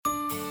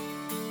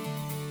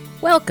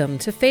Welcome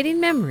to Fading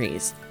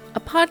Memories, a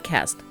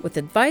podcast with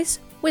advice,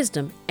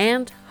 wisdom,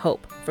 and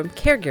hope from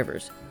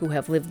caregivers who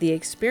have lived the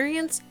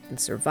experience and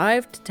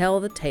survived to tell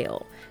the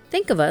tale.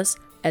 Think of us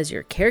as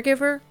your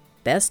caregiver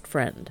best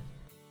friend.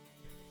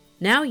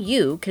 Now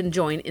you can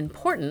join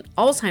important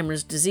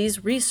Alzheimer's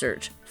disease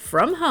research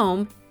from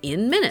home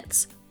in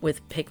minutes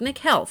with Picnic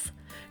Health.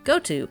 Go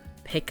to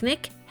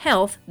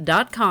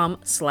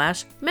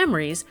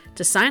picnichealth.com/memories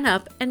to sign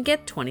up and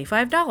get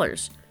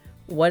 $25.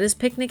 What is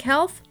Picnic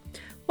Health?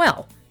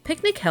 Well,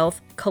 Picnic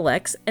Health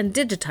collects and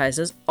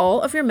digitizes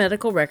all of your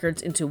medical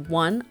records into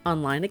one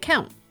online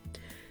account.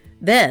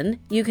 Then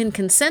you can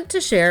consent to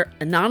share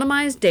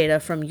anonymized data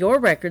from your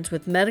records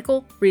with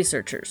medical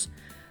researchers.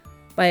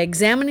 By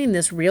examining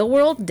this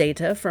real-world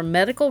data from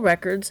medical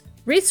records,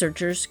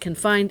 researchers can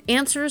find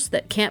answers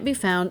that can't be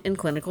found in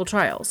clinical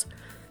trials.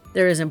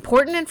 There is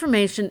important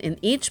information in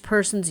each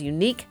person's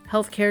unique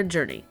healthcare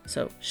journey,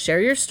 so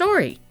share your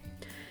story.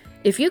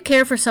 If you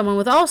care for someone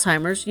with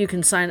Alzheimer's, you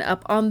can sign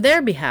up on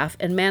their behalf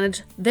and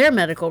manage their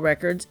medical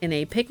records in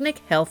a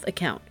Picnic Health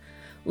account.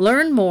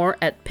 Learn more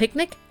at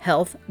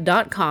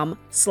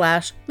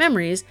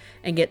picnichealth.com/memories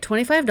and get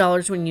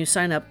 $25 when you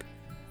sign up.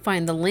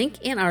 Find the link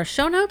in our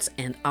show notes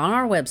and on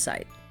our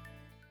website.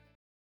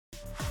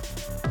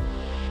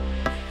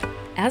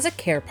 As a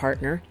care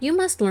partner, you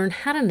must learn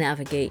how to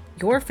navigate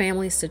your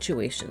family's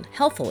situation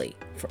healthily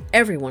for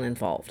everyone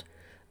involved.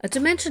 A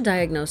dementia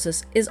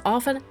diagnosis is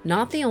often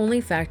not the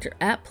only factor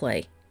at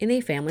play in a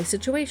family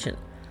situation.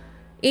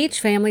 Each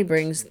family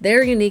brings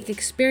their unique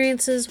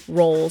experiences,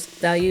 roles,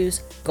 values,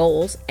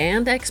 goals,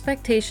 and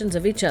expectations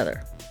of each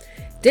other.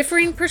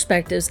 Differing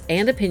perspectives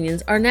and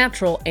opinions are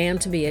natural and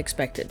to be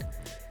expected.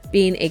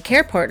 Being a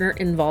care partner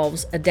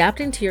involves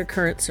adapting to your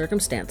current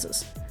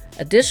circumstances.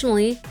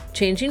 Additionally,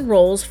 changing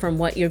roles from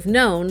what you've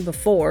known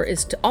before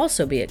is to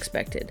also be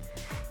expected.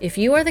 If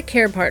you are the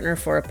care partner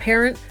for a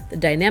parent, the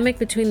dynamic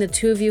between the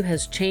two of you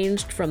has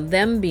changed from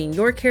them being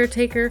your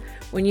caretaker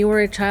when you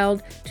were a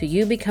child to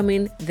you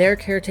becoming their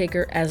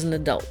caretaker as an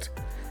adult.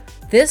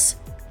 This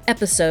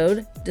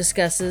episode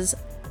discusses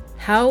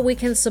how we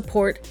can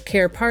support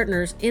care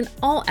partners in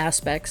all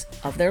aspects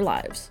of their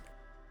lives.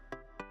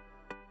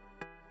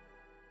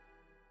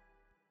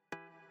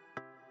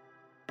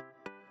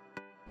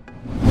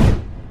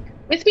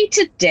 With me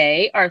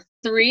today are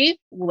three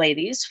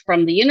ladies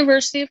from the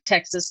University of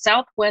Texas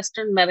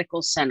Southwestern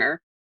Medical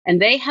Center,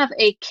 and they have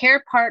a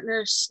care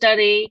partner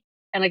study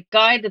and a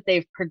guide that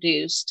they've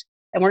produced.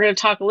 And we're going to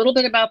talk a little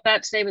bit about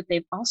that today, but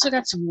they've also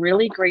got some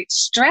really great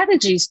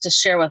strategies to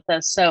share with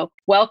us. So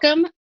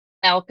welcome,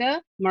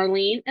 Alka,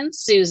 Marlene, and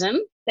Susan.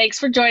 Thanks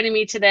for joining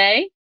me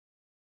today.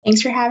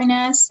 Thanks for having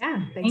us.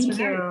 Yeah, thank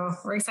you.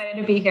 We're excited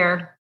to be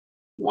here.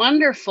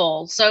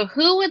 Wonderful. So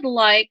who would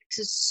like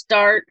to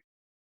start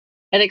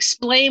and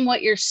explain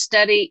what your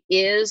study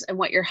is and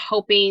what you're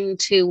hoping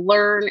to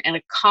learn and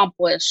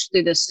accomplish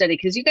through this study?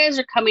 Because you guys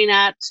are coming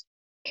at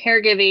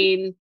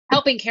caregiving,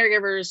 helping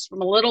caregivers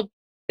from a little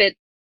bit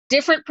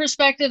different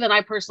perspective, and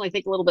I personally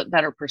think a little bit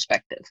better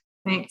perspective.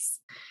 Thanks.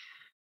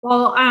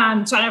 Well,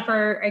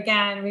 Jennifer,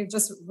 again,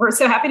 we're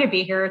so happy to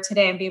be here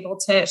today and be able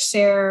to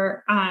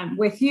share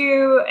with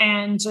you,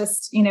 and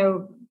just,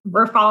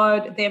 we're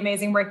followed the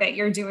amazing work that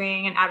you're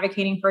doing and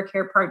advocating for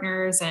care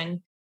partners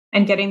and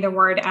getting the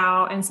word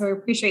out. And so we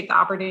appreciate the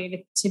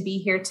opportunity to be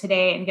here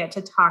today and get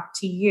to talk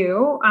to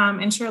you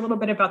and share a little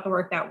bit about the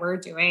work that we're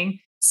doing.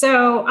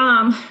 So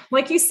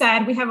like you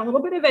said, we have a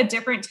little bit of a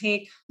different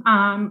take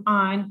on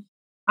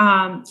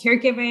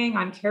caregiving,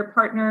 on care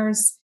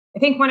partners. I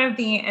think one of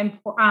the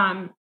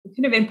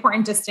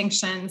important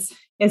distinctions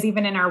is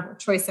even in our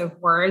choice of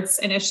words.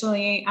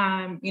 Initially,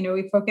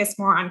 we focus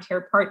more on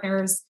care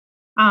partners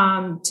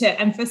to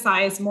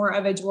emphasize more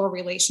of a dual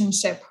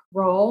relationship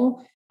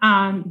role.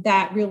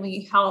 That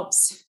really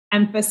helps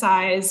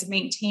emphasize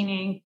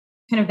maintaining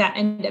kind of that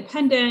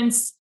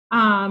independence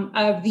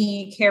of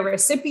the care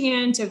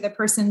recipient, of the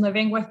person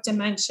living with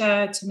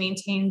dementia, to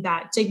maintain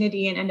that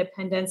dignity and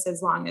independence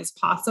as long as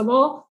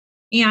possible.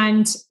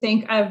 And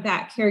think of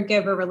that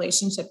caregiver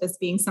relationship as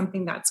being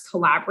something that's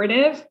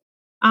collaborative,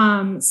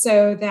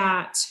 so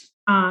that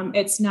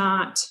it's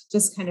not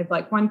just kind of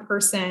like one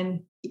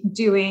person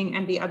doing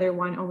and the other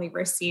one only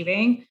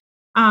receiving.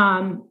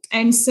 But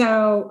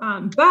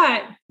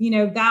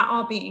that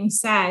all being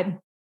said,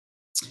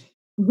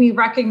 we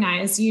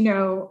recognize,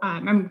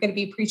 I'm going to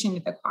be preaching to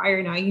the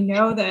choir now,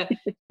 the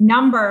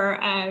number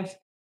of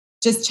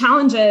just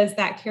challenges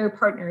that care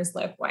partners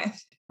live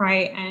with,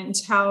 right? And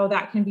how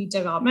that can be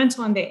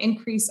developmental and they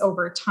increase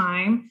over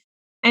time.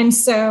 And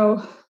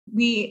so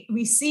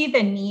we see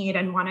the need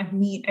and want to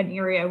meet an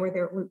area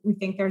where we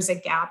think there's a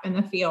gap in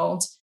the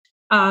field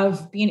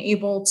of being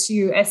able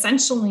to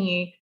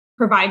essentially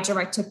provide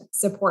direct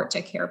support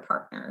to care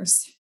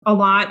partners. A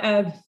lot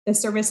of the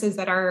services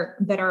that are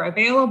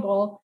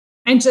available,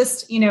 and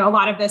just, a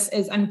lot of this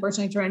is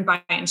unfortunately driven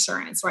by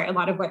insurance, right? A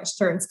lot of what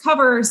insurance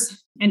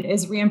covers and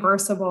is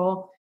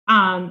reimbursable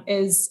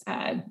is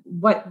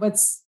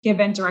what's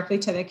given directly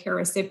to the care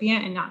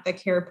recipient and not the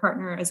care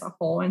partner as a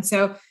whole. And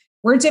so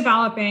we're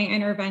developing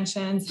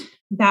interventions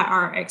that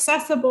are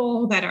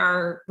accessible, that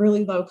are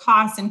really low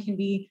cost, and can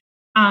be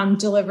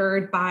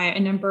delivered by a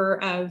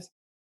number of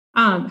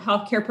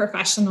healthcare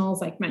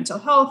professionals like mental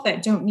health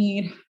that don't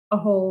need a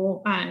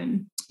whole,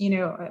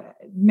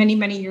 many,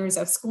 many years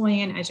of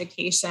schooling and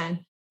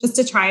education just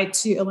to try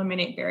to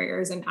eliminate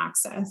barriers in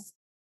access.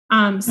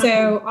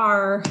 So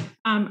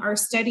our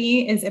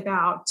study is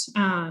about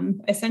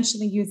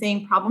essentially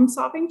using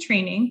problem-solving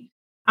training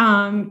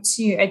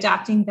to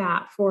adapting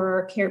that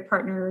for care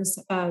partners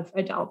of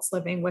adults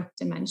living with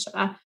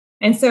dementia.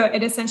 And so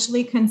it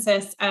essentially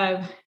consists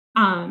of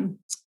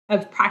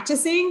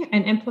practicing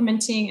and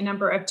implementing a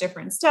number of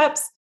different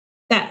steps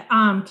that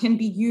can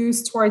be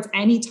used towards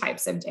any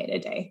types of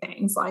day-to-day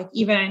things, like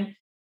even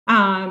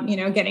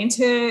getting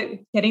to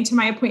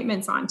my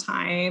appointments on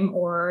time,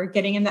 or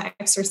getting in the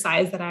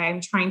exercise that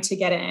I'm trying to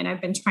get in.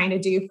 I've been trying to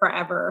do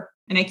forever,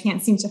 and I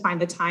can't seem to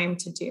find the time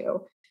to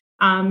do.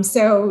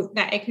 So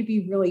that it could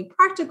be really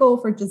practical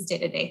for just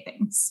day-to-day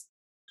things.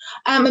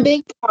 A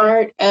big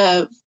part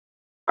of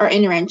our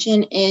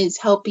intervention is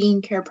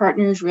helping care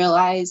partners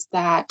realize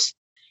that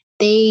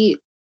we're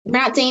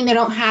not saying they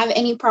don't have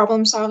any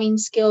problem-solving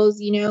skills.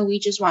 We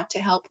just want to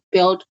help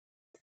build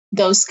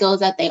those skills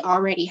that they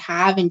already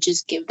have and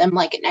just give them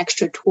like an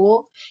extra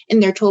tool in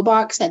their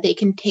toolbox that they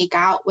can take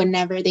out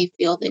whenever they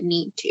feel the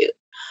need to.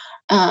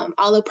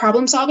 Although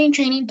problem-solving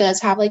training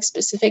does have like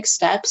specific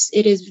steps,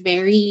 it is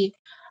very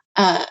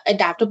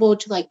adaptable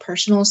to like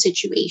personal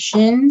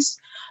situations.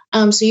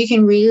 So you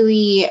can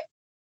really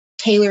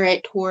tailor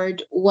it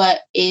toward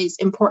what is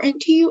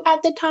important to you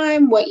at the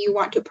time, what you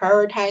want to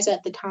prioritize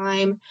at the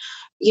time,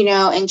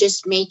 and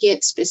just make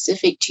it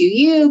specific to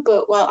you,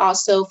 but while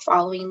also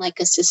following like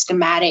a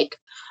systematic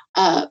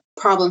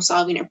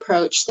problem-solving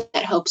approach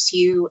that helps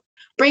you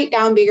break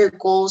down bigger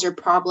goals or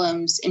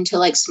problems into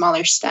like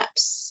smaller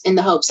steps in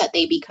the hopes that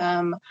they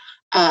become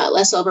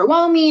less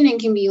overwhelming and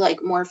can be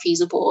like more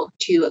feasible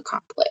to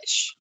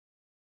accomplish.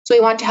 So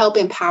we want to help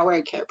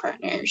empower care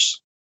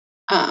partners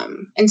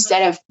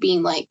instead of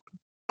being like,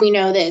 we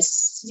know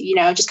this,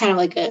 just kind of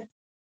like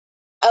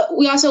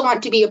we also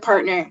want to be a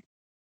partner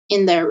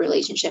in their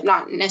relationship,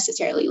 not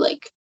necessarily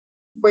like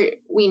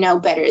we know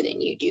better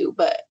than you do,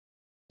 but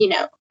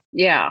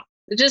Yeah.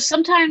 Just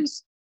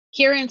sometimes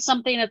hearing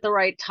something at the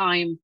right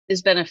time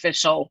is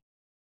beneficial.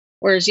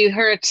 Whereas you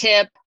hear a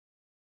tip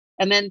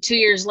and then 2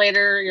 years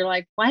later, you're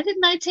like, why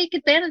didn't I take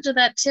advantage of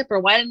that tip?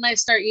 Or why didn't I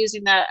start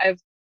using that?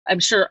 I'm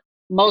sure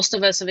most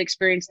of us have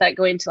experienced that,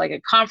 going to like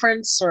a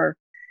conference or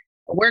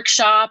a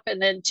workshop.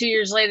 And then 2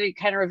 years later, you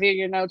kind of review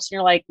your notes and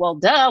you're like, well,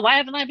 duh, why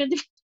haven't I been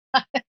doing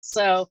that?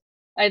 So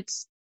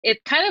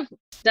it kind of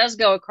does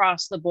go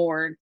across the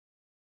board.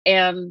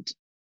 And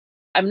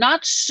I'm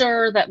not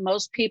sure that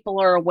most people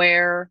are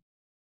aware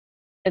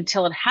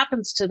until it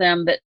happens to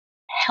them that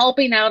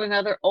helping out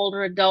another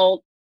older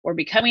adult or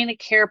becoming a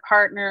care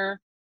partner,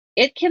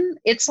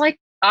 it's like,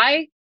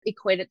 I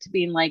equate it to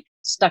being like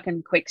stuck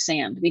in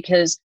quicksand,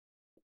 because,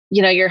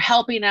 you're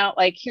helping out.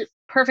 Like, here,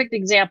 perfect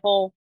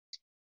example,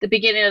 the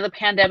beginning of the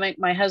pandemic,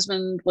 my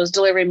husband was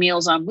delivering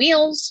Meals on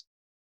Wheels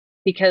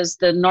because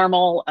the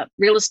normal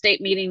real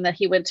estate meeting that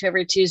he went to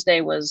every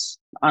Tuesday was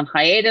on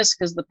hiatus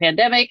because of the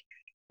pandemic,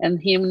 and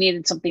he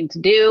needed something to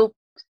do.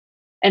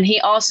 And he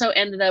also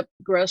ended up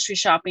grocery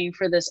shopping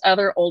for this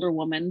other older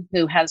woman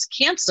who has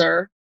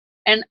cancer.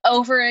 And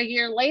over a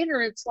year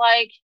later, it's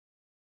like,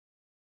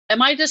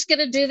 am I just going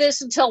to do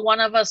this until one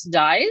of us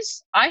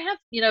dies?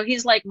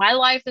 He's like, my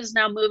life is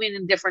now moving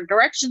in different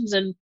directions.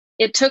 And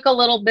it took a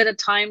little bit of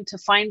time to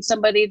find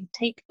somebody to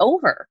take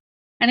over.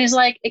 And he's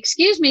like,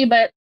 excuse me,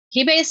 but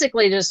he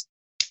basically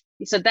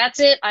he said, that's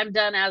it. I'm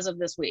done as of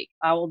this week.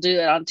 I will do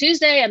it on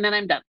Tuesday and then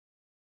I'm done.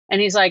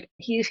 And he's like,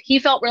 he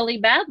felt really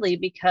badly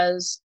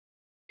because,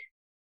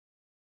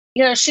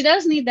 she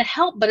does need the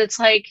help, but it's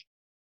like,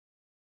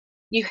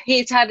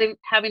 he's having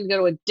to go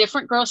to a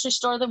different grocery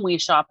store than we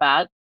shop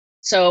at.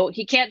 So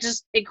he can't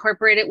just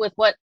incorporate it with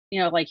what,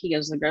 like he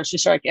goes to the grocery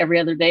store like every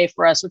other day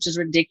for us, which is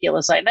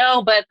ridiculous. I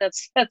know, but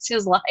that's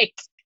his life.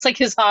 It's like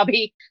his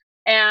hobby.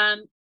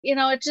 And,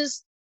 it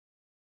just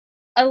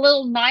a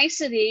little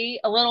nicety,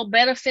 a little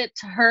benefit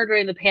to her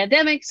during the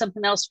pandemic,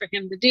 something else for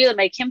him to do to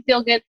make him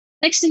feel good.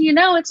 Next thing you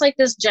know, it's like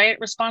this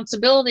giant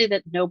responsibility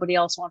that nobody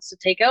else wants to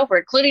take over,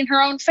 including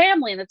her own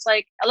family. And it's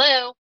like,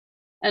 hello.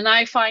 And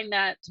I find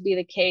that to be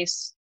the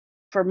case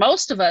for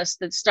most of us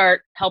that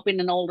start helping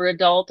an older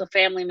adult, a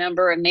family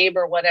member, a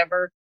neighbor,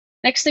 whatever.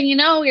 Next thing you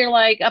know, you're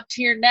like up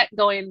to your neck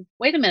going,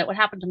 wait a minute, what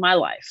happened to my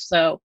life?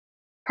 So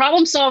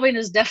problem solving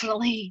is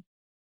definitely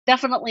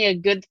a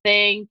good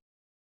thing.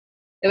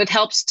 It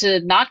helps to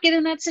not get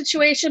in that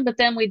situation, but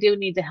then we do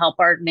need to help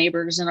our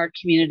neighbors in our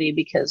community,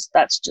 because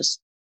that's just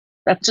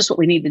what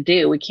we need to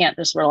do. We can't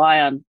just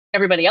rely on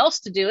everybody else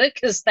to do it,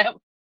 because that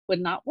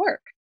would not work.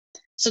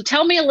 So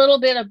tell me a little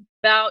bit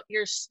about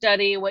your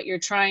study, what you're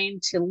trying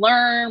to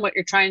learn, what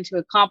you're trying to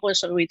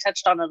accomplish. We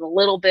touched on it a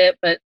little bit,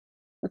 but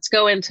let's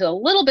go into a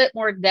little bit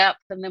more depth,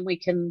 and then we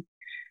can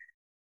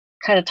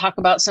kind of talk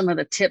about some of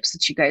the tips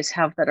that you guys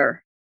have that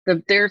are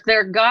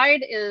Their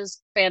guide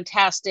is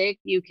fantastic.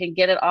 You can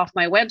get it off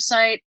my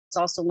website. It's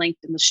also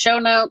linked in the show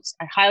notes.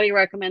 I highly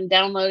recommend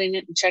downloading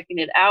it and checking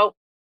it out,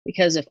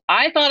 because if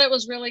I thought it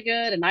was really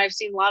good, and I've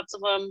seen lots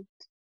of them,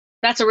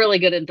 that's a really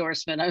good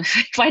endorsement,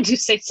 if I do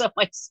say so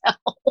myself.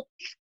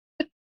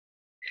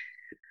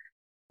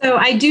 So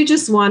I do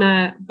just want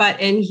to butt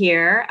in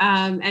here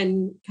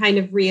and kind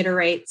of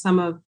reiterate some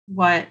of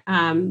what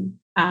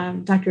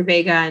Dr.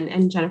 Vega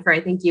and Jennifer, I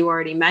think you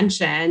already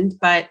mentioned,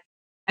 but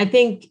I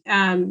think,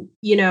 a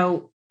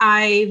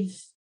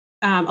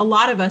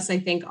lot of us, I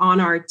think,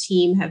 on our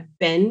team have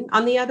been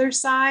on the other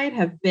side,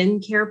 have been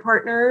care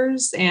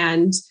partners.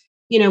 And,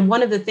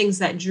 one of the things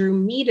that drew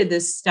me to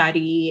this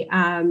study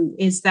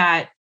is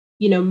that,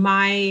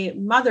 my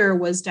mother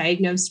was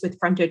diagnosed with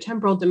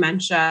frontotemporal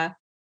dementia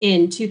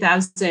in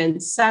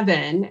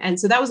 2007. And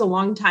so that was a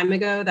long time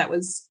ago. That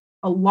was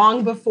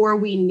long before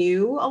we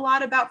knew a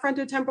lot about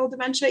frontotemporal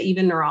dementia.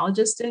 Even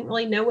neurologists didn't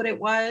really know what it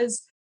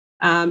was.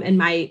 And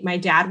my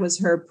dad was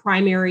her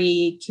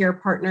primary care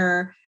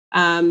partner.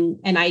 And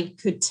I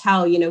could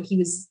tell, he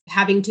was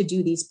having to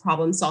do these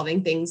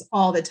problem-solving things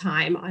all the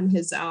time on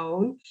his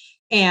own.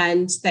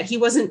 And that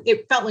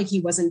it felt like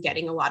he wasn't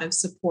getting a lot of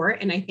support.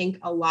 And I think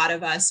a lot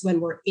of us, when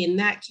we're in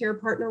that care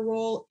partner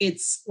role,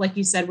 it's like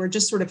you said, we're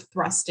just sort of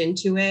thrust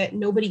into it.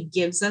 Nobody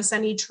gives us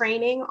any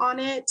training on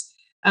it.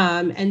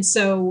 And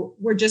so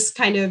we're just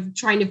kind of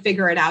trying to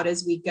figure it out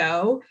as we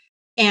go.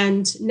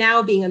 And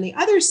now being on the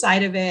other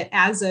side of it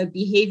as a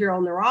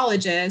behavioral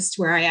neurologist,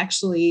 where I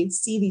actually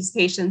see these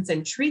patients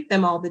and treat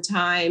them all the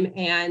time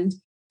and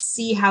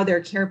see how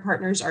their care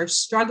partners are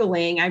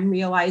struggling, I'm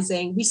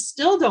realizing we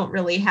still don't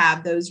really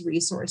have those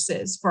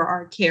resources for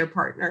our care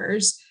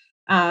partners.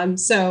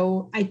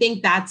 So I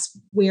think that's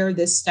where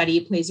this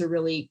study plays a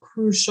really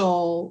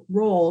crucial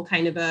role,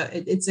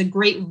 it's a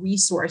great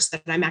resource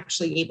that I'm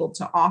actually able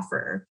to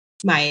offer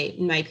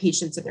my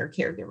patients and their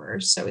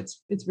caregivers. So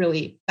it's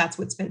really, that's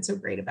what's been so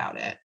great about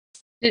it.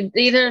 Did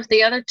either of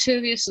the other two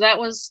of you, so that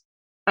was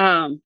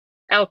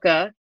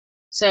Elka.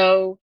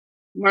 So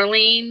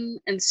Marlene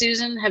and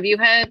Susan, have you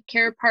had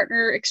care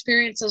partner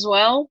experience as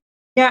well?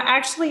 Yeah,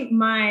 actually,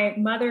 my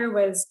mother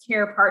was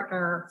care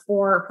partner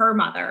for her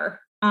mother,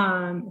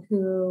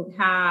 who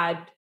had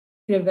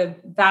kind of a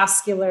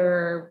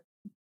vascular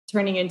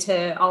turning into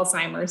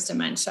Alzheimer's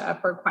dementia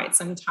for quite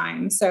some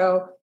time.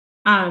 So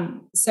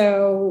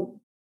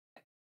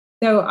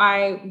though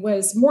I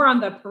was more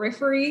on the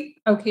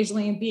periphery,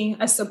 occasionally being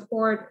a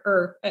support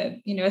or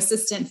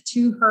assistant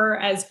to her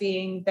as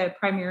being the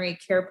primary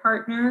care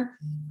partner,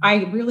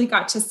 I really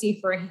got to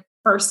see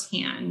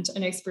firsthand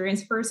and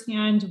experience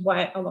firsthand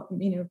what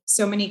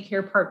so many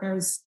care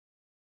partners,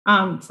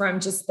 from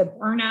just the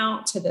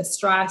burnout to the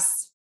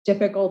stress,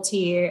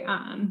 difficulty,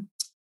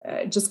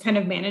 just kind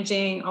of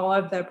managing all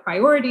of the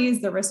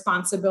priorities, the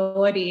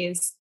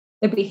responsibilities,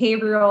 the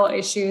behavioral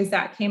issues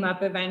that came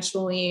up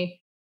eventually.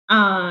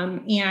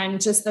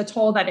 And just the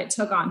toll that it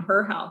took on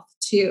her health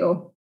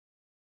too.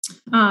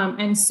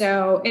 And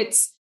so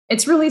it's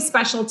really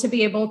special to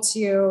be able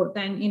to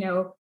then,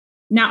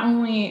 not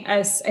only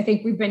as I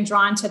think we've been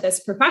drawn to this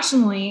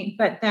professionally,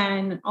 but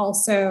then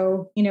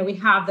also, we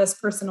have this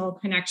personal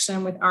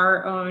connection with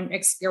our own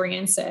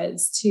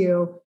experiences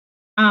to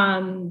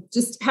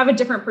just have a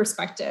different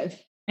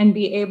perspective and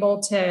be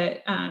able to,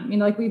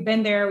 like we've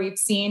been there, we've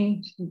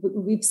seen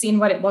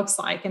what it looks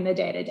like in the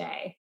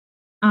day-to-day.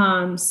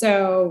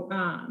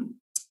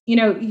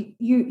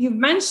 You've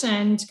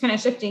mentioned kind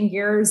of shifting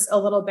gears a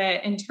little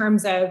bit in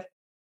terms of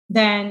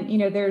then,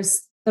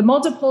 there's the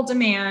multiple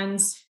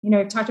demands,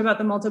 we've talked about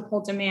the multiple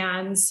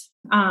demands,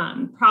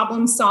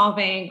 problem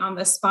solving on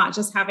the spot,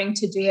 just having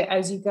to do it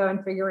as you go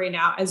and figuring it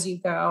out as you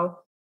go.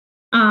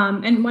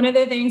 And one of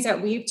the things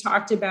that we've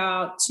talked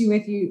about too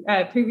with you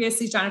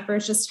previously, Jennifer,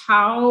 is just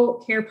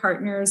how care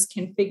partners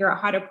can figure out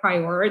how to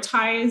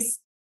prioritize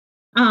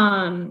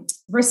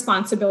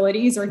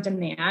responsibilities or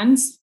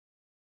demands,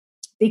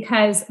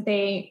 because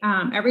they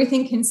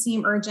everything can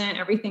seem urgent,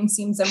 everything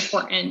seems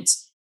important,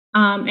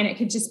 and it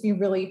could just be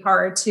really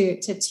hard to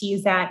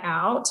tease that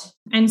out.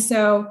 And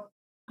so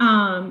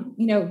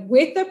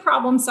with the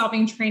problem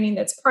solving training,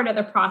 that's part of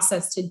the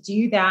process to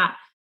do that.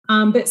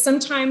 But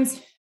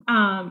sometimes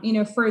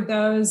for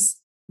those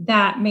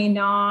that may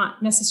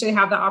not necessarily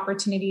have the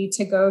opportunity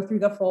to go through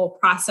the full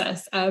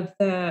process of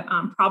the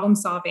problem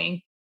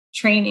solving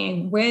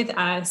training with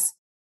us.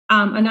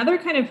 Another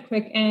kind of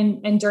quick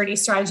and dirty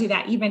strategy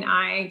that even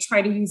I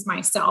try to use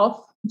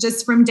myself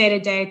just from day to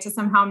day to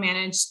somehow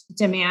manage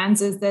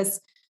demands is this,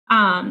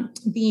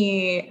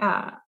 the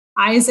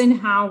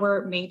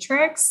Eisenhower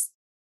matrix.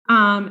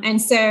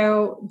 And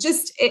so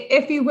just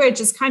if you would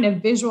just kind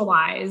of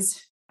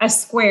visualize a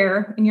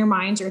square in your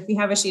mind, or if you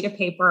have a sheet of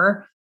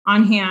paper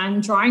on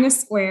hand, drawing a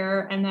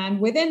square, and then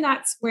within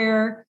that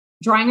square,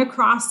 drawing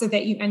across so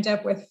that you end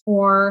up with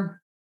 4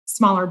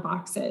 smaller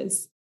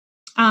boxes.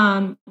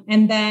 And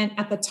then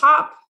at the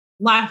top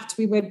left,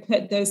 we would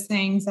put those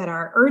things that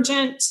are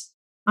urgent.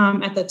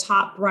 At the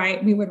top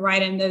right, we would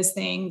write in those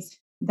things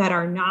that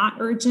are not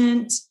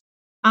urgent.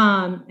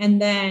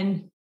 And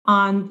then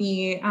on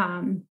the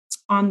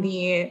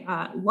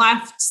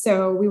left.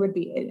 So we would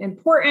be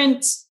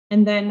important,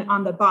 and then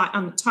on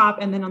the top,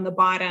 and then on the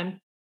bottom,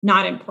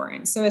 not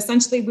important. So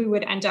essentially, we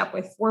would end up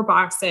with 4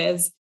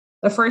 boxes.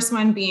 The first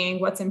one being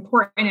what's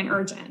important and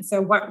urgent.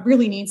 So what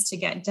really needs to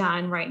get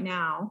done right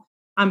now.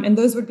 And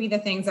those would be the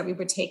things that we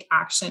would take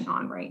action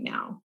on right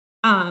now.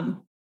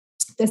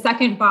 The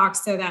second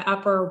box, so that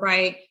upper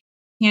right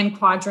hand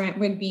quadrant,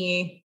 would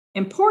be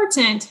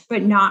important,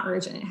 but not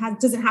urgent. It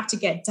doesn't have to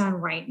get done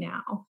right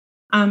now.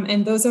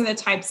 And those are the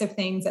types of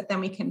things that then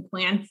we can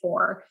plan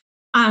for.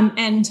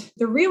 And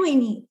the really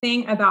neat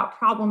thing about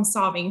problem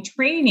solving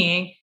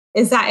training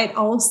is that it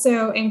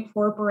also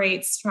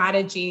incorporates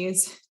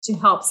strategies to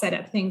help set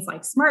up things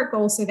like SMART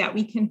goals so that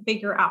we can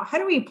figure out how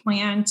do we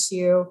plan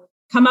to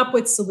come up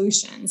with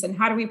solutions and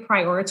how do we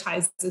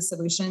prioritize the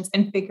solutions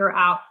and figure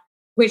out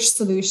which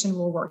solution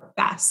will work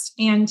best.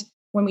 And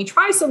when we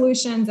try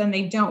solutions and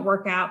they don't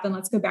work out, then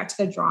let's go back to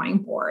the drawing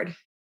board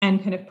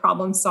and kind of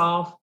problem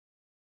solve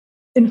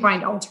and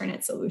find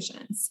alternate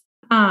solutions.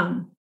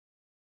 But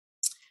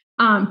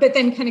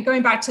then kind of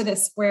going back to the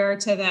square,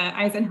 to the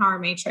Eisenhower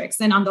matrix,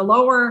 then on the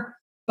lower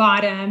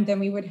bottom, then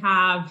we would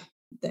have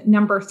the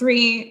number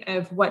 3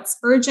 of what's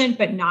urgent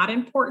but not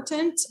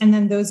important. And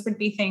then those would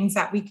be things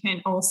that we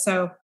can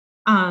also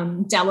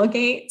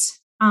delegate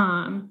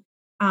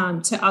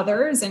to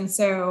others. And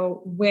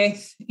so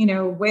with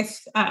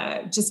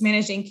just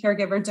managing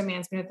caregiver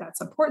demands, that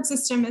support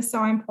system is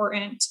so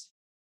important.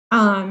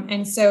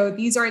 And so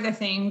these are the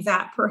things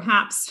that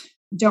perhaps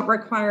don't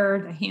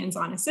require the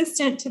hands-on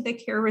assistant to the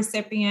care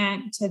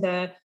recipient, to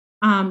the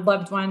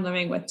loved one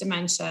living with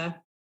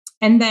dementia.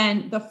 And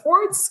then the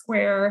fourth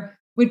square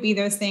would be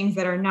those things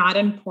that are not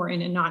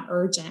important and not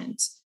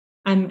urgent.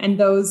 And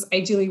those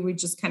ideally would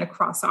just kind of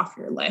cross off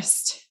your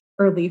list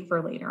or leave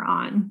for later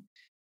on.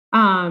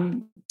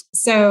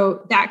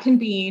 So that can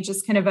be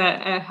just kind of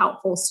a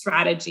helpful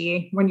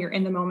strategy when you're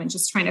in the moment,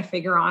 just trying to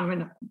figure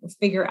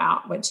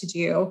out what to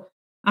do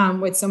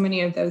with so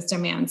many of those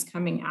demands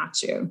coming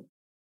at you.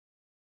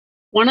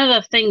 One of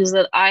the things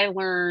that I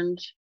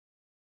learned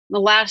the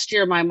last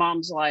year of my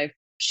mom's life,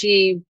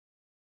 she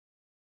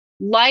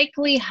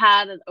likely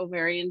had an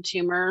ovarian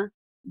tumor,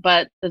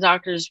 but the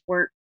doctors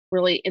weren't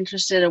really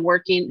interested in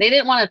working. They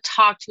didn't want to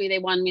talk to me. They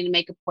wanted me to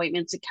make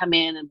appointments and come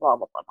in and blah,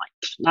 blah, blah. I'm like,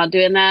 not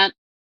doing that.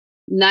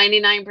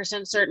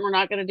 99% certain we're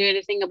not going to do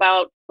anything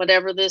about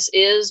whatever this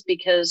is,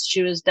 because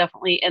she was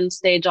definitely end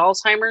stage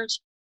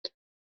Alzheimer's.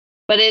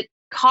 But it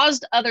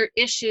caused other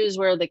issues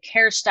where the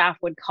care staff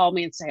would call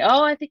me and say,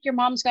 oh, I think your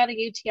mom's got a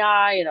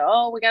UTI.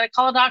 Oh, we got to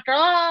call a doctor.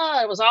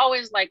 It was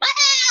always like,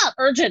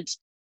 urgent,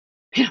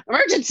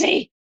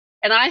 emergency.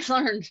 And I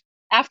learned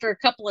after a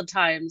couple of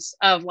times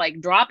of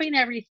like dropping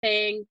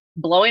everything,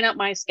 blowing up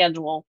my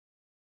schedule,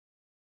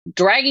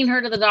 dragging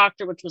her to the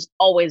doctor, which was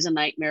always a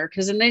nightmare,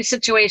 because in these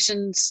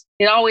situations,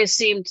 it always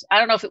seemed, I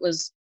don't know if it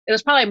was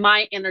probably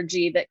my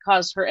energy that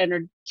caused her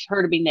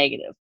to be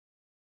negative,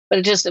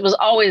 but it was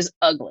always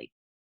ugly.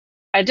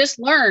 I just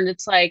learned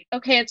it's like,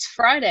 okay, it's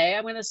Friday.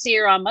 I'm going to see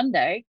her on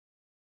Monday.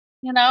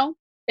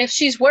 If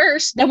she's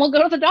worse, then we'll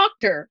go to the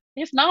doctor.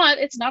 If not,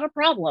 it's not a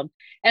problem.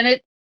 And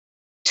it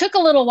took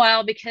a little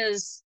while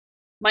because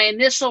my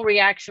initial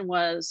reaction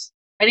was,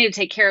 I need to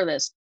take care of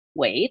this.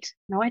 Wait,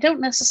 no, I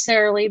don't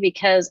necessarily,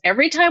 because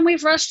every time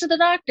we've rushed to the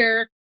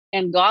doctor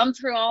and gone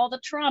through all the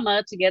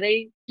trauma to get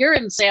a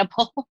urine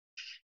sample,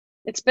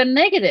 it's been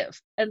negative.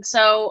 And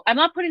so I'm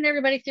not putting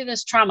everybody through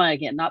this trauma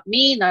again. Not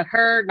me, not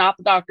her, not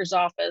the doctor's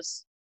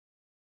office.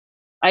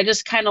 I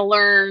just kind of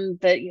learned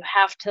that you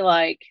have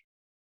to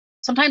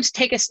sometimes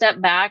take a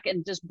step back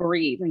and just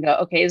breathe and go,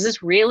 okay, is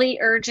this really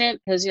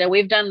urgent? Because,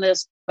 we've done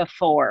this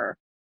before.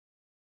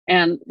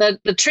 And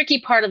the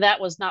tricky part of that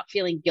was not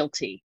feeling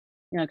guilty,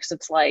 because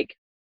it's like,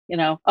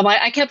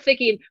 I kept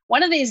thinking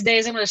one of these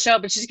days I'm going to show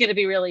up and she's going to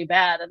be really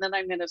bad. And then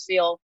I'm going to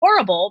feel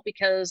horrible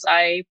because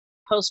I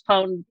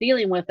postponed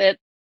dealing with it,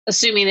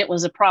 assuming it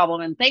was a problem.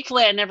 And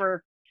thankfully I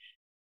never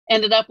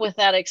ended up with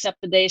that,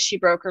 except the day she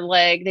broke her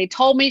leg. They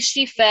told me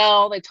she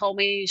fell. They told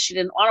me she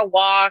didn't want to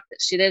walk,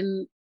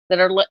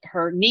 that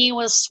her knee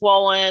was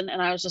swollen.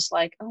 And I was just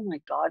like, oh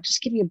my God,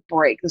 just give me a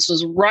break. This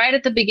was right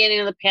at the beginning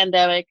of the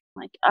pandemic.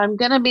 Like, I'm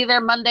going to be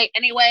there Monday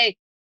anyway.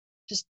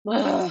 Just,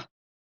 ugh.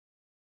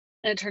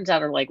 And it turns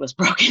out her leg was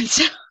broken.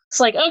 So it's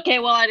like, okay,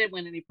 well, I didn't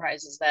win any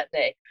prizes that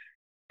day.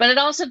 But it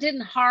also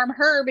didn't harm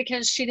her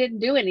because she didn't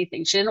do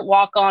anything. She didn't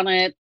walk on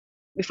it.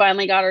 We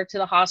finally got her to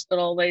the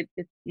hospital. They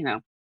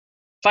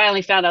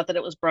finally found out that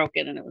it was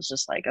broken, and it was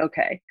just like,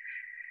 okay.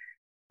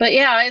 But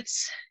yeah,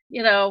 it's,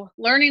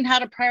 learning how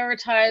to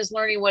prioritize,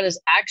 learning what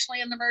is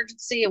actually an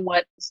emergency and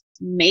what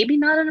maybe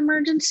not an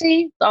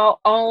emergency.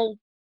 All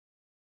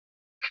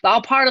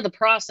part of the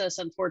process,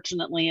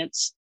 unfortunately.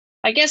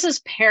 I guess as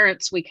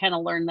parents, we kind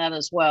of learn that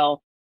as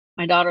well.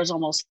 My daughter's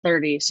almost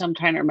 30, so I'm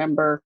trying to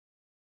remember.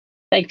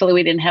 Thankfully,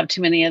 we didn't have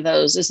too many of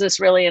those. Is this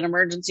really an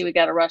emergency? We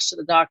got to rush to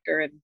the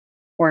doctor,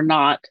 or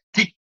not?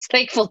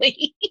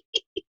 Thankfully.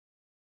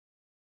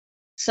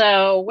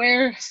 So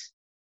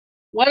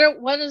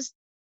what is?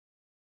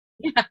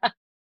 Yeah.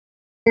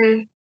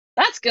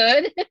 That's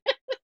good.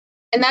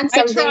 And that's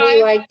something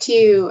we like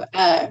to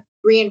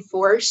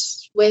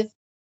reinforce with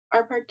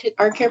our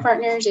care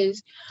partners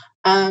is,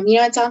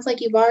 it sounds like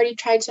you've already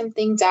tried some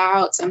things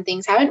out. Some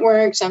things haven't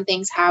worked. Some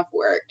things have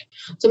worked.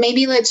 So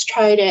maybe let's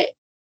try to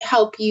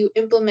help you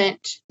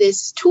implement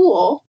this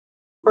tool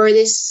or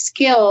this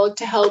skill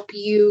to help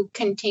you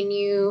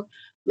continue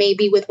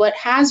maybe with what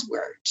has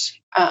worked.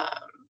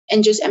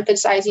 And just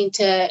emphasizing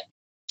to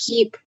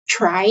keep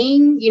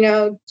trying,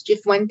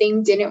 if one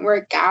thing didn't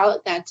work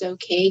out, that's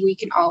okay. We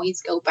can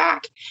always go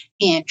back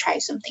and try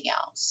something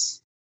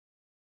else.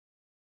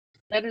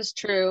 That is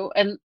true.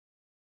 And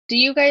do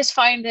you guys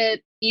find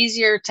it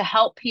easier to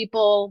help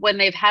people when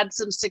they've had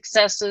some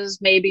successes,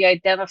 maybe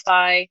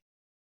identify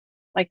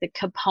like the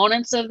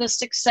components of the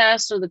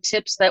success or the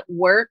tips that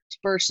worked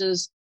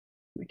versus,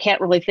 I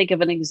can't really think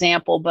of an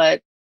example,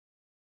 but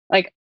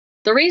like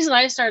the reason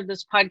I started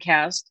this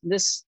podcast,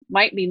 this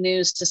might be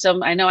news to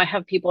some. I know I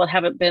have people that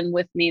haven't been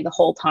with me the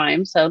whole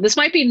time. So this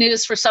might be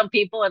news for some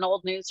people and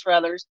old news for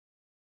others.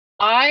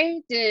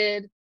 I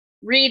did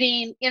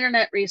reading,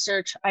 internet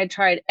research. I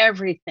tried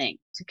everything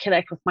to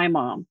connect with my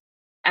mom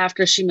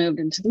after she moved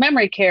into the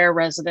memory care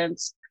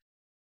residence.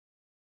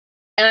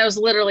 And I was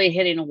literally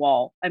hitting a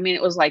wall. I mean,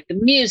 it was like the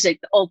music,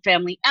 the old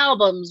family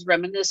albums,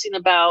 reminiscing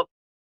about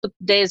the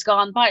days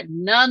gone by.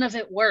 None of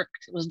it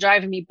worked. It was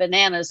driving me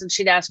bananas. And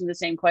she'd ask me the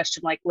same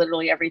question, like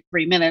literally every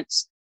 3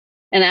 minutes.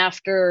 And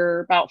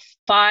after about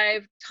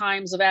 5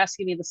 times of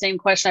asking me the same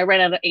question, I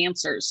ran out of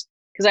answers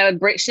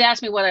because she'd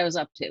ask me what I was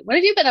up to. What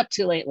have you been up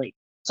to lately?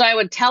 So I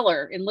would tell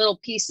her in little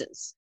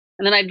pieces.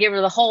 And then I'd give her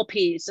the whole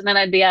piece. And then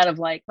I'd be out of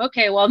like,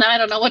 okay, well, now I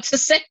don't know what to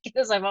say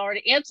because I've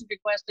already answered your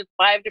question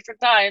 5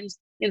 different times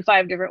in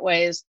 5 different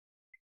ways.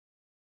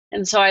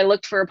 And so I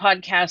looked for a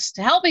podcast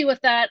to help me with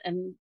that.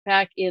 And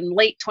back in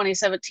late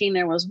 2017,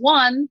 there was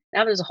one.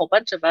 Now there's a whole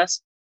bunch of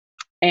us.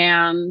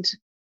 And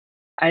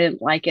I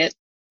didn't like it.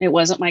 It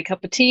wasn't my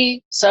cup of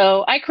tea.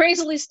 So I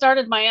crazily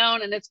started my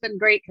own. And it's been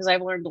great because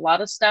I've learned a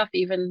lot of stuff.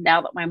 Even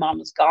now that my mom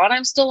is gone,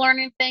 I'm still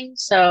learning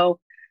things. So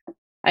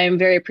I am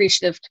very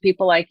appreciative to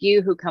people like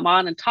you who come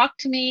on and talk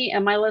to me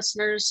and my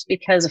listeners,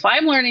 because if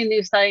I'm learning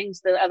new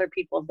things, then other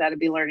people have got to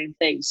be learning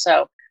things.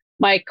 So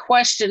my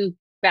question,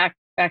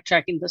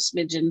 backtracking the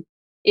smidgen,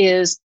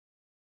 is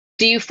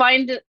do you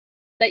find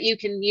that you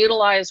can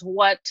utilize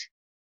what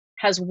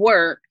has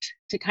worked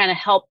to kind of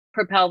help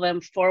propel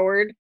them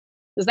forward?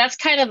 Because that's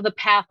kind of the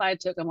path I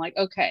took. I'm like,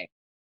 okay,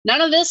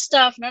 none of this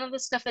stuff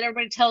that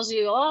everybody tells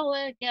you,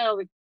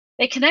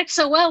 they connect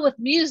so well with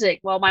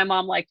music. Well, my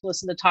mom liked to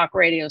listen to talk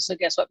radio. So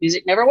guess what?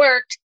 Music never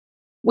worked.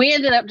 We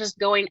ended up just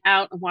going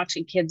out and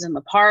watching kids in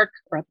the park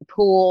or at the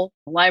pool,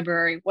 the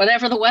library,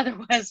 whatever the weather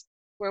was,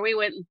 where we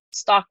went and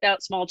stalked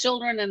out small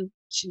children. And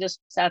she just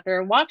sat there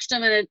and watched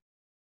them. And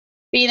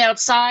being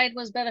outside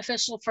was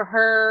beneficial for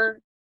her.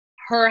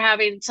 Her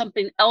having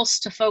something else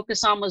to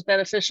focus on was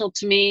beneficial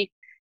to me.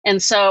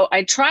 And so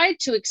I tried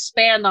to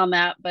expand on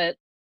that, but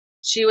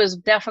she was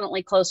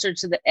definitely closer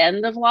to the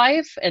end of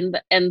life and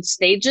the end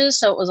stages.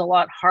 So it was a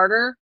lot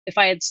harder. If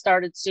I had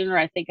started sooner,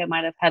 I think I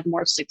might have had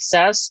more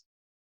success.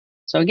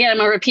 So again, I'm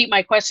going to repeat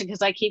my question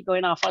because I keep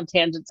going off on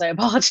tangents. I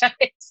apologize.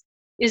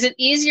 Is it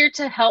easier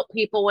to help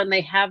people when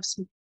they have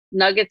some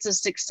nuggets of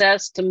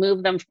success to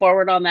move them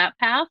forward on that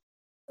path?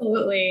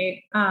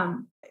 Absolutely.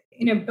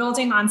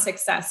 Building on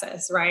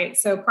successes, right?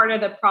 So part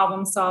of the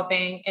problem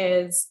solving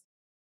is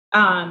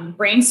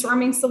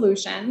brainstorming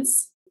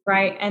solutions,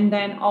 right? And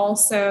then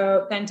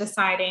also then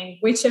deciding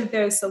which of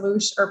those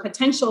solutions or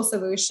potential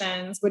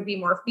solutions would be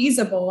more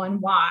feasible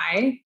and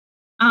why.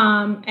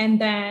 And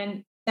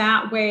then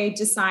that way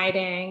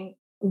deciding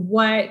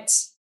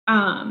what's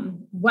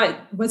going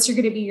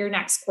to be your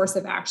next course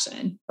of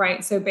action,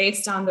 right? So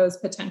based on those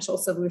potential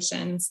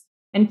solutions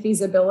and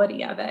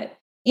feasibility of it.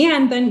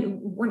 And then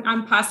we're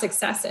on past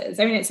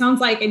successes. I mean, it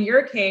sounds like in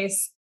your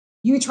case,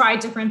 you tried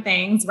different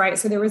things, right?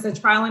 So there was a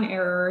trial and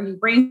error, you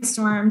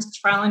brainstormed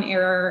trial and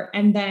error,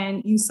 and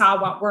then you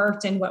saw what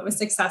worked and what was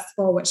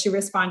successful, what she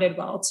responded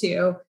well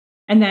to,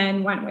 and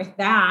then went with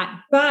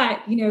that.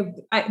 But,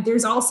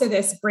 there's also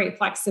this great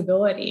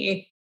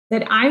flexibility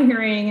that I'm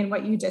hearing in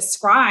what you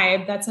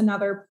described. That's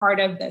another part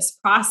of this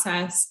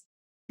process,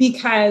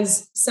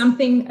 because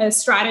a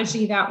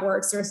strategy that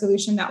works or a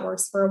solution that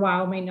works for a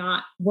while may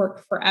not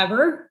work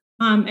forever.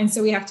 And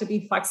so we have to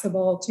be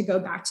flexible to go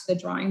back to the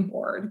drawing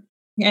board.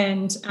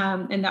 And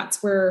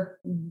that's where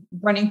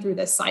running through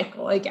this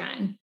cycle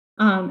again,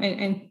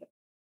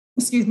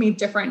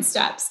 different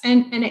steps.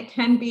 And it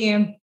can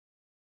be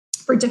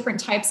for different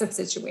types of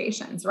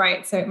situations,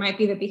 right? So it might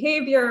be the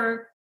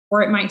behavior,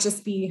 or it might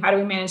just be, how do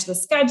we manage the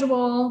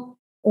schedule?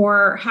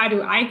 Or how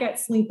do I get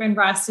sleep and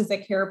rest as a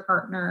care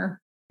partner?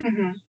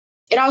 Mm-hmm.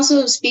 It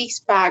also speaks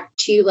back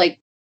to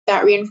like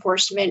that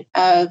reinforcement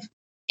of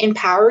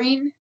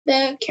empowering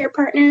the care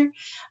partner,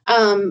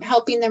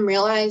 helping them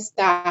realize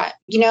that,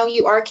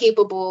 you are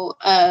capable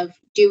of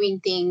doing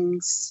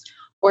things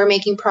or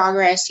making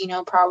progress,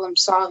 problem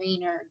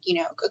solving or,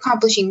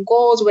 accomplishing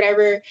goals,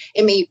 whatever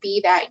it may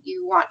be that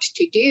you want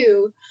to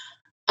do.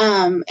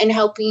 and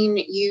helping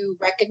you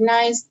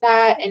recognize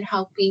that and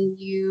helping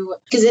you,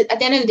 because at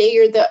the end of the day,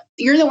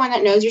 you're the one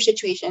that knows your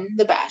situation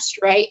the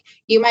best, right?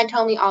 You might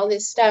tell me all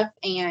this stuff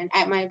and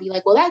I might be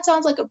like, well, that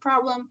sounds like a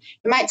problem.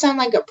 It might sound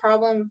like a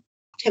problem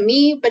to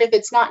me, but if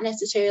it's not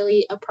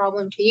necessarily a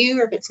problem to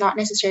you, or if it's not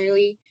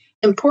necessarily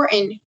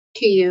important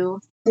to you,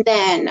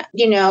 then,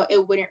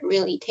 it wouldn't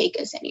really take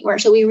us anywhere.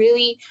 So we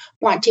really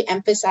want to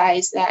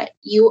emphasize that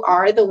you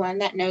are the one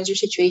that knows your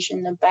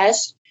situation the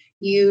best.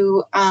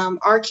 You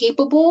are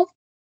capable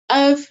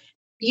of,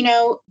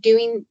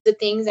 doing the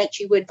things that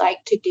you would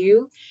like to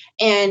do,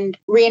 and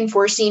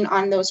reinforcing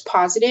on those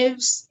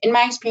positives, in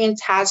my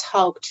experience, has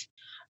helped,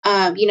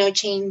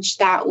 change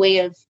that way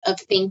of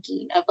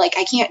thinking of like,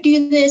 I can't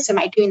do this. Am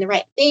I doing the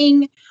right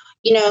thing?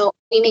 We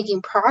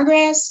making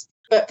progress,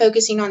 but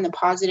focusing on the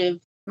positive,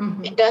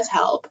 it does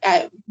help.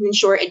 In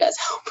short, it does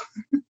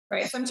help.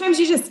 Right. Sometimes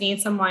you just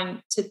need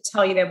someone to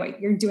tell you that what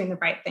you're doing the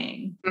right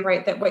thing,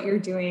 right? That what you're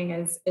doing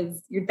is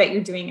that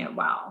you're doing it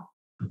well.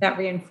 That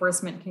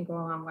reinforcement can go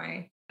a long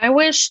way. I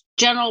wish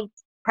general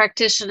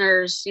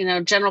practitioners,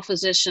 general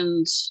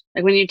physicians,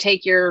 like when you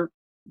take your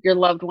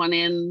loved one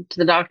in to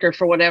the doctor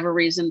for whatever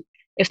reason,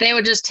 if they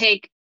would just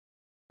take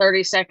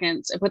 30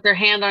 seconds and put their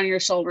hand on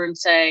your shoulder and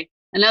say,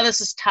 I know this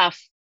is tough,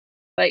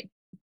 but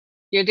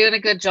you're doing a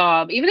good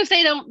job. Even if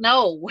they don't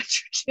know what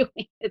you're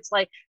doing, it's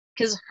like,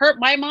 because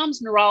my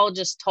mom's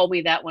neurologist told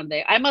me that one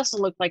day. I must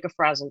have looked like a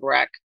frazzled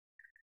wreck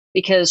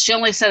because she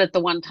only said it the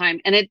one time,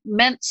 and it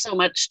meant so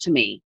much to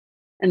me.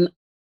 And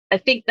I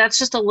think that's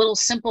just a little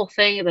simple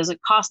thing. It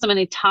doesn't cost them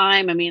any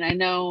time. I mean, I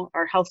know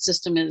our health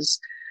system is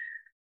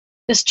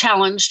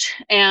challenged,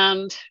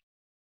 and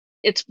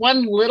it's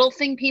one little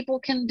thing people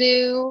can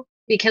do,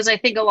 because I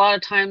think a lot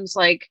of times,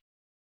 like,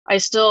 I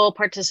still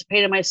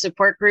participate in my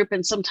support group,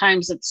 and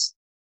sometimes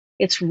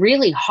it's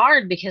really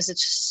hard because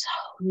it's just so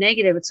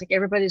negative. It's like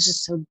everybody's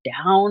just so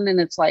down, and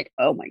it's like,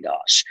 oh my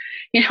gosh,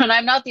 and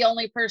I'm not the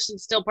only person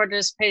still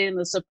participating in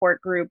the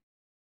support group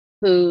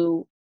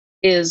who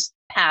is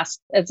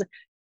past as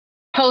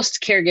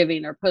post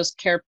caregiving or post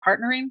care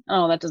partnering.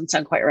 Oh, that doesn't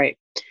sound quite right.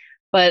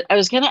 But I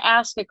was going to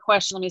ask a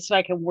question. Let me see if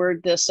I can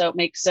word this so it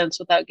makes sense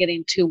without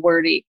getting too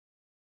wordy.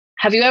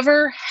 Have you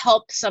ever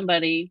helped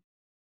somebody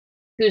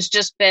who's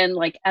just been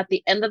like at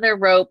the end of their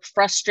rope,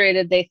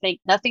 frustrated? They think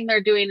nothing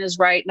they're doing is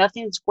right.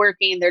 Nothing's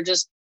working. They're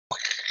just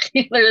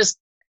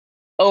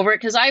over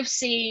it. Because I've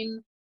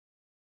seen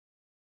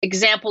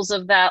examples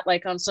of that,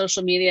 like on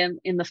social media,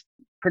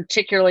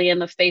 particularly in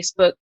the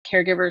Facebook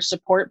caregiver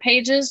support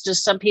pages.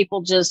 Just some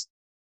people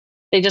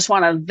they just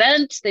want to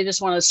vent. They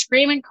just want to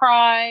scream and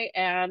cry.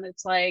 And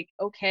it's like,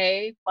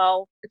 okay,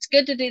 well, it's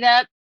good to do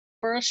that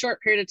for a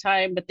short period of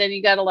time, but then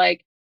you got to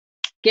like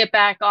get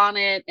back on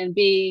it and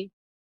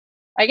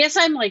I guess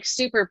I'm like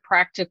super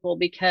practical,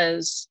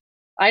 because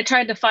I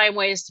tried to find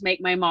ways to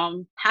make my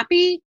mom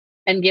happy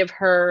and give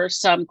her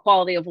some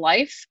quality of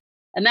life.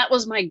 And that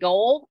was my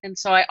goal. And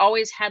so I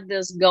always had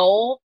this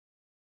goal,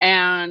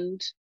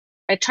 and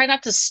I try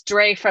not to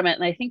stray from it.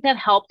 And I think that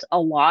helped a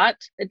lot.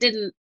 It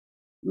didn't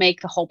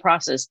make the whole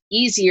process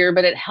easier,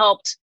 but it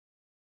helped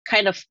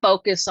kind of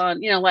focus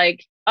on,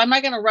 like, I'm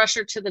not going to rush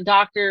her to the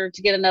doctor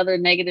to get another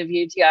negative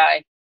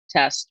UTI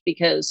test,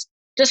 because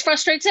it just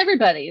frustrates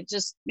everybody. It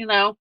just,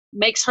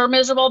 makes her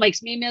miserable,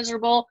 makes me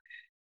miserable.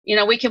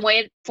 We can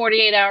wait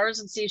 48 hours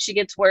and see if she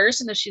gets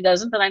worse. And if she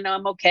doesn't, then I know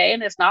I'm okay.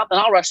 And if not, then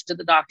I'll rush to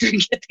the doctor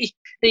and get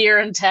the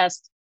urine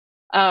test.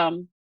 But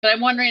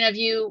I'm wondering, have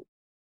you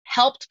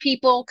helped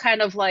people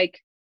kind of like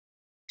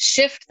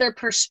shift their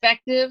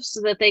perspective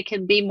so that they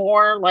can be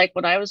more like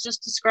what I was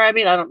just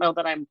describing? I don't know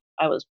that I'm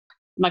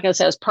not going to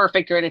say I was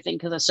perfect or anything,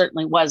 because I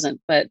certainly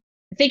wasn't, but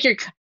I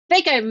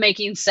think I'm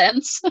making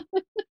sense.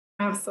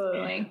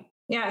 Absolutely.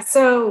 Yeah.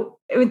 So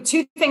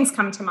two things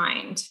come to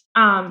mind.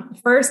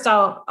 First,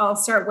 I'll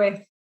start with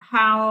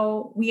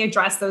how we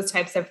address those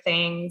types of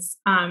things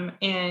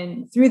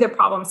and through the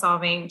problem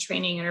solving,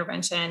 training,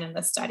 intervention, and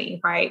the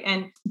study, right?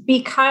 And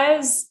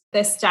because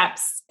the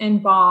steps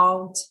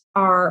involved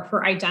are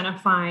for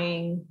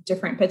identifying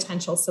different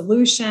potential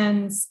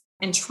solutions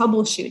and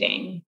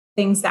troubleshooting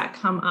things that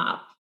come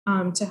up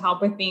to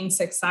help with being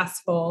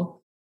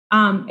successful,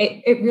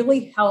 it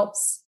really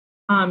helps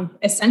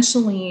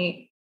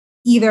essentially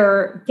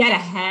either get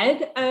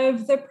ahead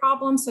of the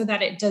problem so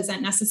that it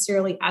doesn't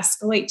necessarily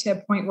escalate to a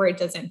point where it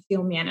doesn't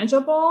feel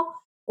manageable,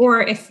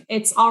 or if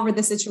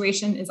the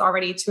situation is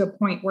already to a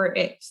point where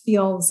it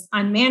feels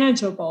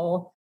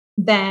unmanageable,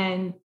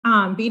 then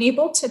being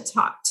able to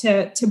talk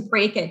to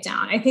break it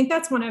down. I think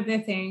that's one of the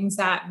things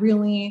that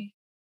really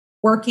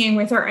working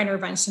with our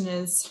intervention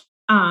is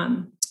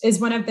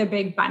one of the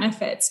big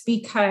benefits,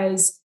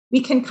 because we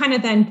can kind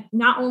of then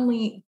not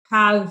only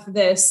have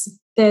this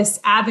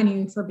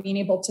avenue for being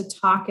able to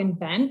talk and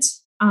vent,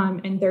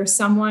 and there's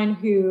someone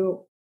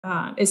who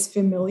is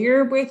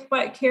familiar with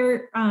what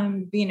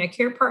being a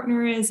care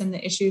partner is and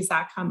the issues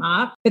that come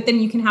up, but then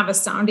you can have a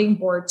sounding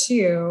board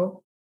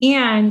too,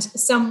 and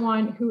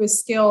someone who is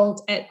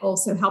skilled at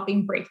also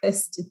helping break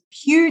this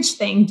huge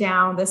thing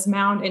down, this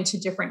mound, into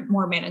different,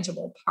 more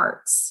manageable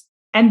parts.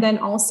 And then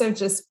also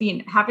just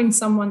having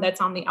someone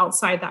that's on the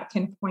outside that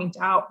can point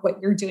out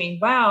what you're doing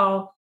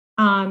well.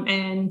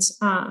 And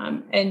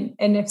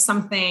if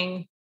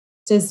something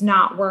does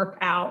not work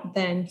out,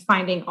 then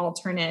finding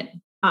alternate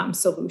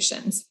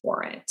solutions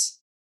for it.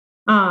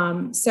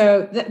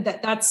 So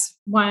that's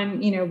one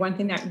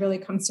thing that really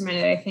comes to mind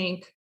that I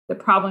think the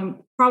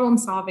problem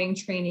solving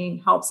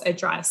training helps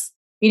address,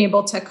 being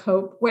able to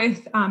cope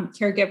with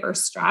caregiver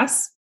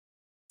stress.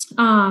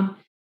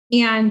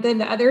 And then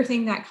the other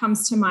thing that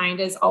comes to mind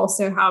is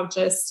also how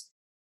just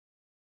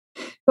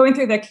going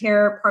through the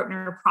care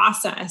partner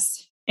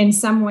process in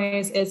some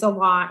ways is a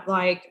lot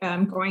like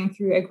going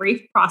through a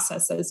grief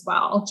process as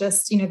well.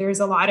 Just, there's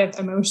a lot of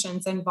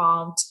emotions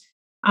involved,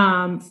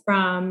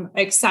 from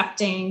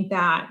accepting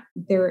that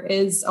there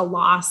is a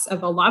loss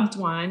of a loved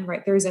one,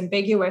 right? There's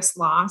ambiguous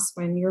loss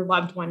when your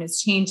loved one is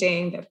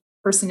changing the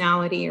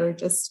personality, or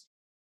just,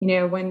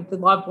 when the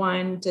loved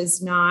one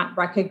does not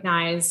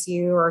recognize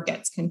you or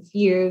gets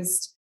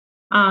confused.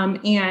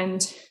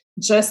 And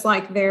just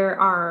like there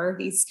are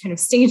these kind of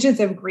stages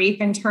of grief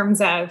in terms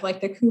of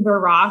like the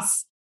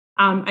Kübler-Ross.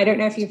 I don't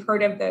know if you've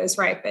heard of those,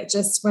 right? But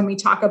just when we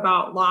talk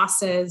about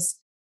losses,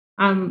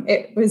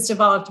 it was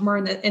developed more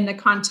in the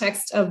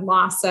context of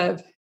loss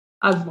of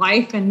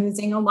life and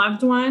losing a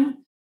loved one,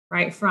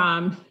 right?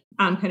 From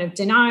kind of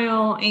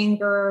denial,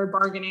 anger,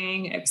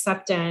 bargaining,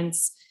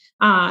 acceptance.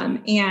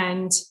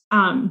 And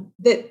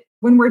that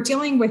when we're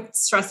dealing with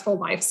stressful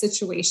life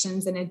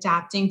situations and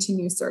adapting to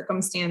new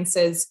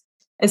circumstances,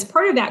 as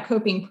part of that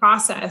coping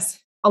process,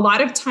 a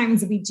lot of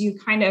times we do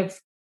kind of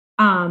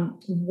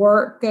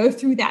go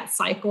through that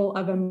cycle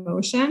of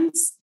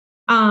emotions.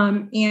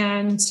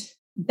 And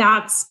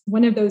that's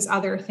one of those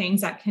other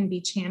things that can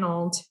be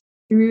channeled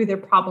through the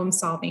problem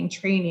solving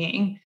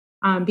training,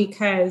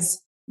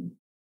 because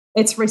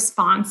it's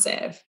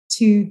responsive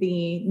to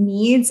the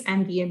needs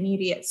and the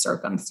immediate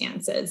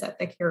circumstances that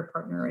the care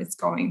partner is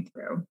going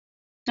through.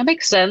 That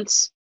makes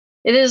sense.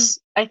 It is,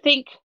 I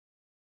think,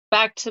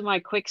 back to my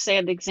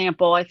quicksand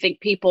example, I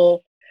think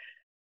people,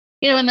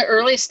 in the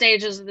early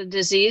stages of the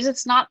disease,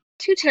 it's not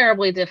too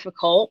terribly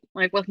difficult.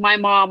 Like with my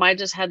mom, I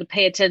just had to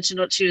pay attention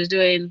to what she was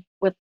doing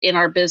in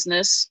our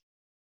business,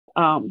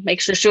 make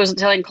sure she wasn't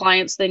telling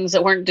clients things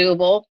that weren't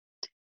doable.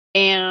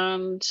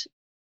 And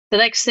the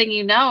next thing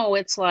you know,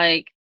 it's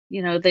like,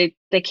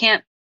 they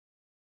can't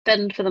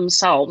fend for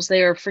themselves.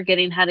 They are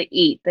forgetting how to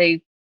eat.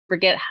 They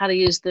forget how to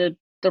use the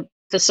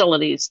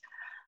facilities,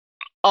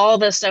 all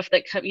the stuff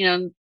that,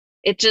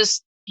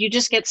 you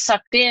just get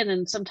sucked in.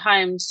 And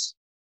sometimes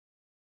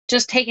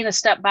just taking a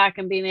step back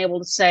and being able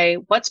to say,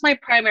 what's my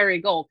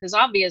primary goal? Because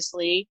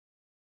obviously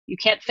you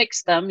can't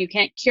fix them. You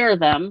can't cure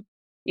them.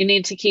 You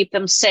need to keep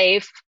them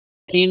safe,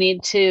 and you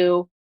need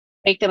to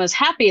make them as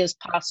happy as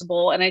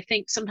possible. And I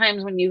think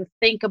sometimes when you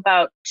think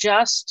about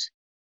just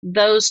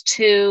those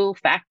two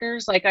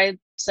factors, like I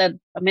said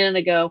a minute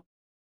ago,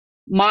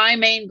 my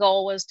main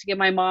goal was to give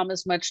my mom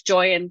as much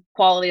joy and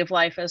quality of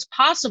life as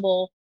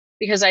possible,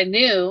 because I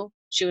knew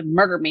she would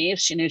murder me if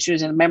she knew she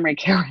was in a memory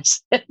care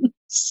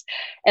residence.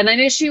 And I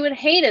knew she would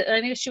hate it. And I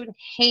knew she would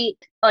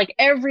hate like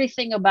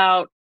everything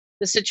about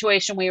the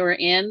situation we were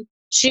in.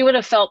 She would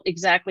have felt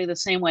exactly the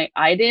same way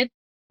I did,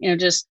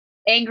 just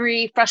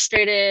angry,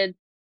 frustrated,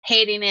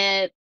 hating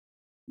it,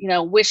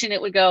 wishing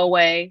it would go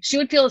away. She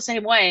would feel the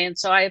same way. And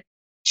so I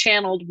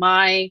channeled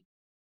my,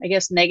 I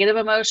guess, negative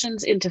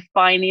emotions into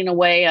finding a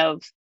way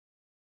of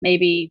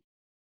maybe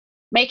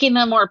making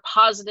them more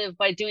positive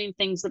by doing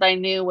things that I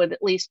knew would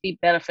at least be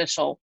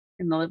beneficial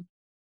in the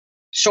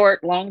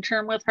short, long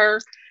term with her.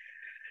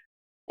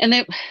 And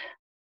I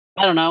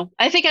don't know,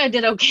 I think I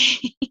did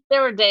okay.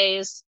 There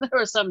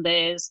were some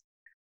days,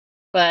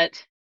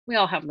 but we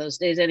all have those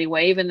days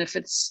anyway, even if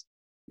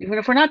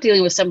we're not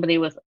dealing with somebody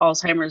with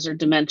Alzheimer's or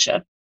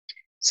dementia.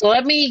 So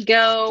let me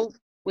go.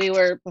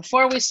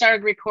 Before we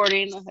started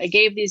recording, I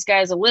gave these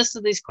guys a list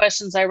of these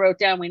questions I wrote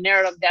down. We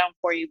narrowed them down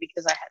for you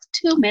because I had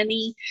too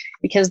many,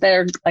 because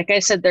like I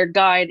said, their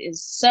guide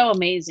is so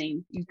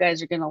amazing. You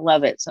guys are going to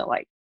love it. So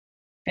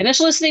finish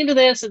listening to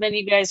this, and then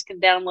you guys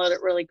can download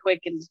it really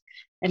quick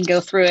and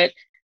go through it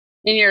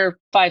in your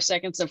 5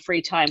 seconds of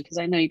free time, because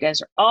I know you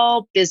guys are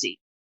all busy.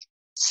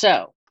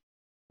 So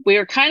we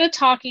are kind of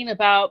talking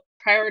about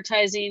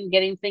prioritizing,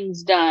 getting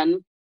things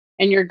done.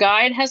 And your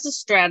guide has a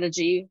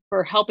strategy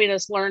for helping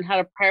us learn how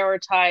to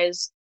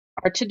prioritize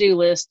our to-do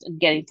list and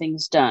getting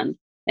things done.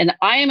 And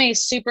I am a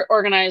super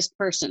organized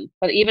person,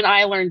 but even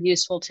I learned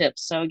useful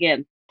tips. So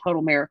again,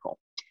 total miracle.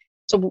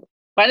 So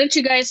why don't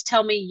you guys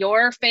tell me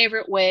your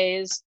favorite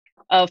ways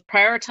of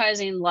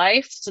prioritizing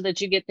life so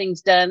that you get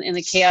things done in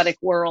a chaotic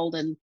world?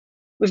 And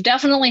we've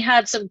definitely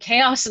had some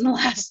chaos in the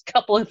last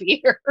couple of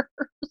years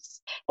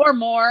or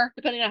more,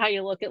 depending on how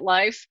you look at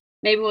life.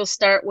 Maybe we'll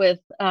start with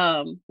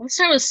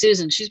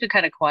Susan. She's been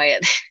kind of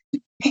quiet.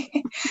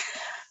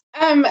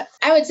 I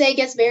would say I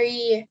guess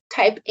very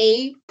type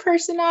A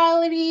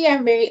personality.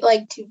 I'm very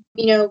to,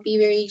 be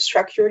very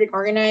structured and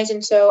organized.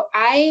 And so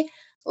I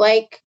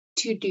like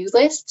to-do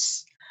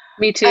lists.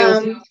 Me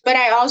too. But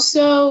I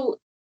also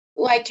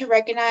like to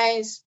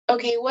recognize,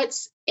 okay,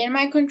 what's in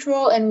my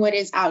control and what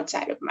is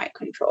outside of my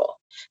control.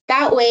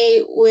 That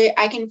way,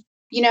 I can,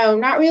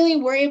 not really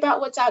worry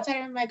about what's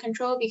outside of my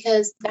control,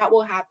 because that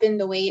will happen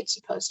the way it's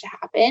supposed to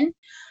happen.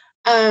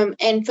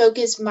 And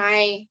focus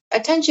my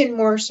attention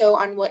more so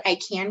on what I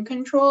can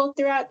control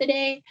throughout the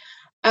day.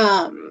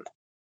 And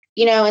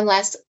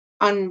less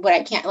on what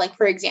I can't. Like,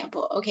 for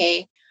example,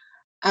 okay,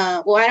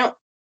 well, I don't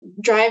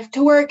drive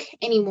to work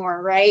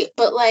anymore, right?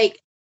 But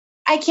like,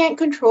 I can't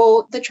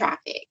control the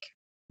traffic,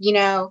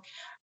 but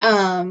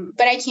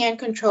I can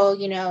control,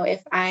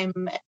 if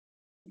I'm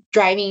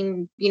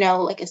driving,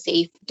 like a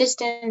safe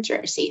distance or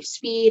a safe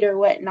speed or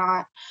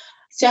whatnot.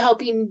 So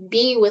helping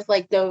me with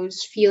like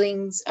those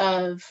feelings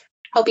of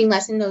helping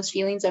lessen those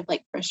feelings of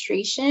like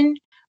frustration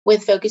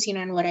with focusing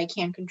on what I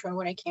can control,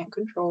 what I can't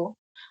control.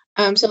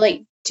 So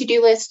like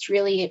to-do lists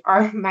really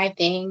are my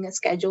thing,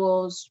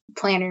 schedules,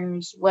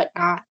 planners,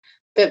 whatnot,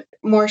 but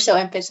more so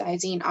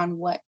emphasizing on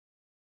what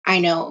I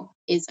know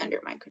is under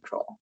my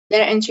control.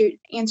 Did I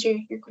answer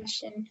your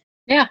question?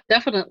 Yeah,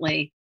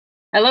 definitely.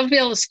 I love to be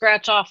able to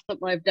scratch off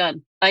what I've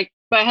done. Like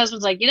my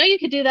husband's like, you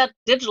could do that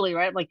digitally,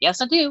 right? I'm like,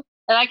 yes, I do.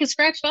 And I can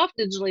scratch it off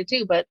digitally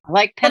too, but I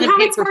like pen and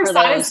paper it's more for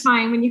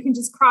satisfying those. when you can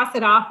just cross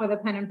it off with a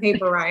pen and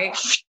paper, right?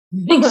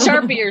 Big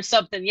Sharpie or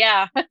something,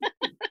 yeah.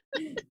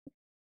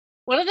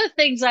 One of the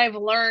things I've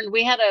learned,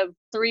 we had a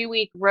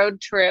 3-week road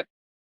trip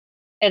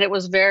and it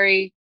was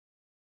very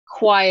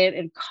quiet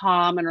and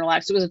calm and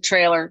relaxed. It was a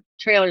trailer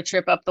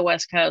trip up the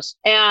West Coast.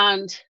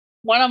 And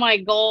one of my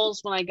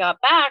goals when I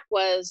got back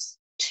was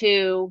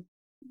to,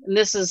 and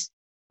this is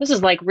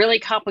like really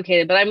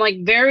complicated, but I'm like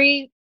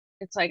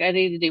it's like I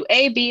need to do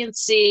A, B, and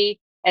C,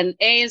 and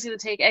A is going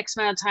to take X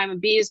amount of time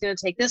and B is going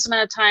to take this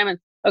amount of time. And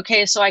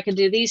okay, so I can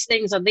do these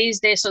things on these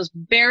days. So it's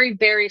very,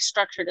 very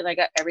structured and I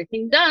got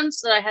everything done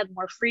so that I had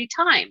more free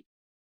time.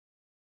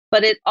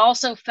 But it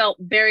also felt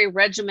very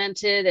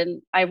regimented,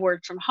 and I've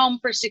worked from home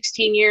for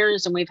 16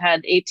 years and we've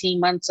had 18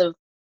 months of,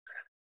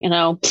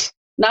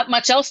 not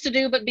much else to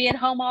do but be at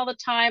home all the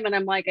time. And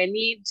I'm like, I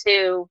need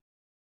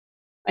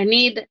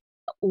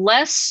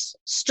less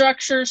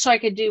structure so I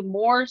could do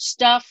more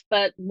stuff,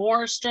 but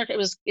more structure.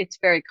 It's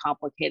very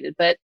complicated.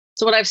 But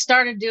so what I've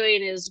started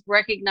doing is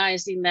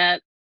recognizing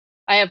that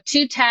I have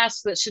 2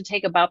 tasks that should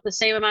take about the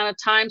same amount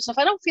of time. So if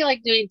I don't feel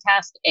like doing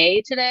task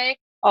A today,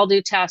 I'll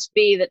do task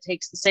B that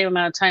takes the same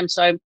amount of time.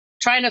 So I'm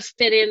trying to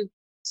fit in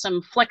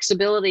some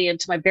flexibility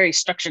into my very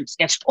structured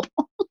schedule,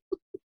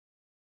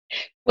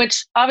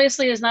 which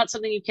obviously is not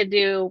something you can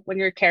do when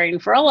you're caring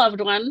for a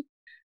loved one.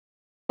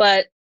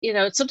 But,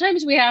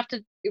 sometimes we have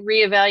to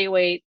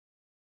reevaluate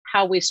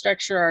how we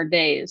structure our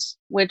days,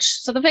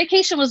 so the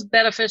vacation was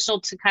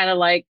beneficial to kind of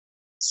like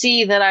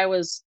see that I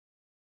was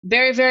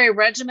very, very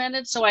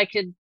regimented so I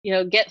could,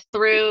 get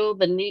through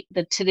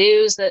the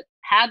to-dos that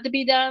had to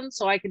be done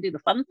so I could do the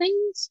fun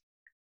things.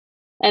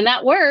 And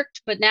that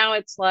worked, but now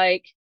it's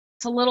like,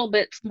 it's a little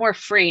bit more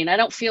free and I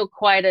don't feel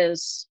quite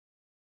as,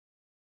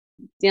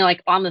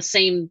 like on the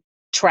same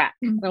track.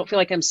 I don't feel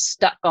like I'm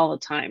stuck all the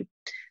time.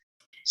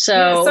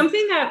 So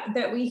something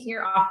that we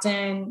hear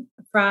often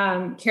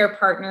from care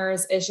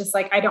partners is just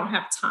like, I don't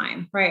have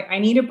time, right? I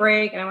need a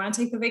break and I want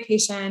to take the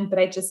vacation, but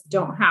I just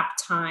don't have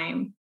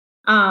time.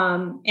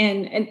 And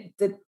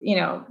the,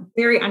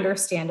 very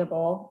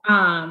understandable.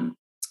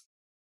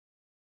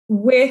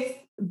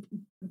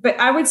 But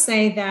I would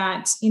say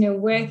that,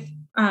 with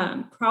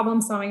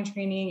problem solving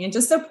training and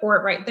just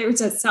support, right?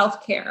 There's a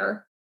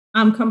self-care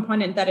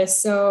component that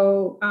is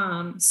so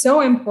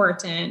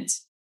important.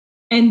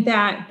 And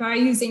that by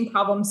using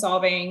problem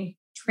solving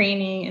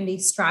training and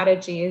these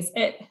strategies,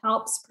 it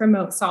helps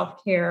promote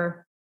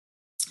self-care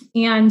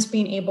and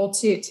being able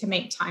to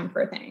make time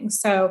for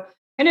things. So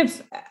kind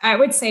of, I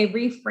would say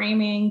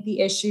reframing the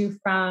issue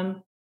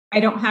from I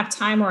don't have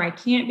time or I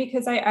can't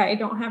because I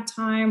don't have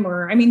time,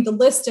 or the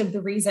list of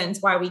the reasons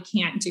why we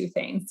can't do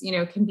things,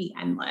 can be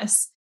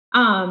endless.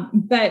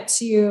 But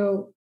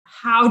to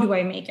how do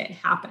I make it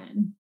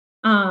happen?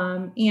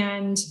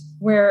 And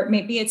where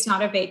maybe it's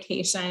not a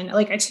vacation,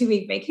 like a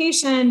 2-week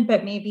vacation,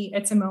 but maybe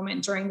it's a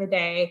moment during the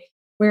day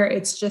where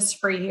it's just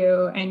for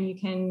you and you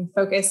can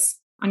focus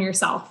on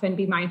yourself and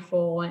be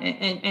mindful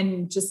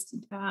and just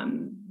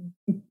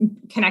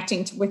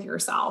connecting with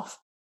yourself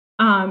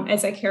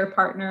as a care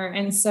partner.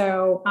 And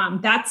so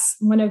that's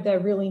one of the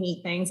really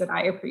neat things that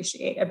I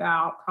appreciate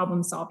about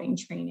problem solving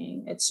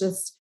training. It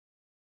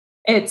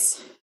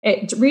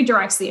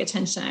redirects the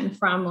attention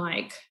from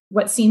like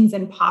what seems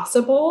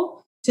impossible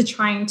to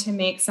trying to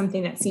make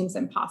something that seems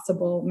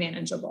impossible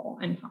manageable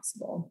and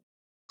possible.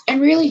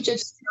 And really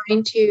just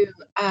trying to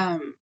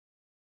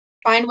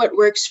find what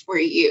works for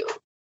you.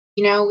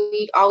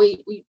 We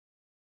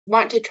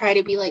want to try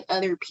to be like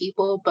other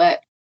people,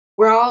 but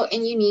we're all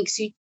in unique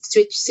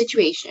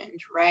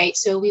situations, right?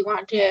 So we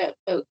want to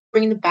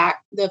bring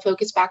the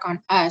focus back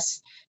on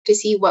us to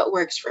see what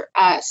works for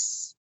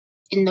us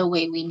in the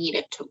way we need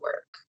it to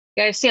work.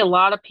 Yeah, I see a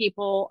lot of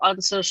people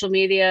on social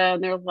media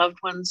and their loved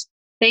ones,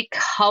 they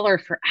color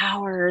for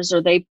hours,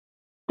 or they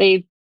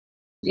do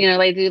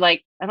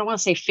like, I don't want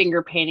to say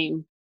finger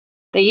painting.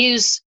 They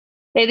use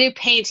They do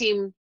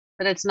painting,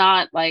 but it's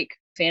not like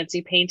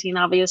fancy painting,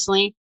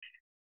 obviously.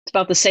 It's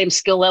about the same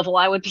skill level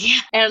I would be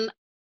at. And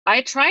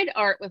I tried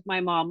art with my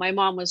mom. My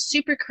mom was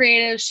super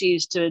creative. She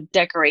used to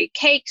decorate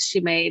cakes.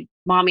 She made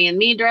mommy and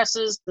me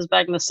dresses. This was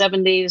back in the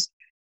 70s.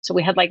 So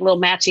we had like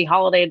little matchy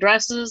holiday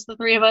dresses, the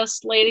three of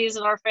us ladies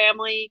in our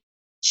family.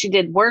 She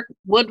did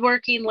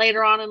woodworking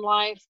later on in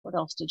life. What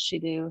else did she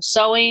do?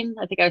 Sewing.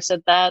 I think I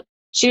said that.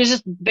 She was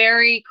just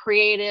very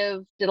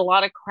creative, did a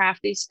lot of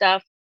crafty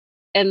stuff.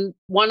 And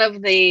one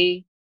of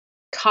the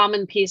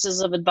common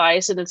pieces of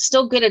advice, and it's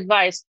still good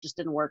advice, just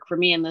didn't work for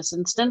me in this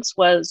instance,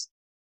 was,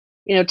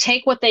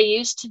 take what they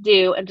used to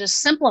do and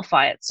just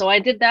simplify it. So I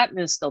did that and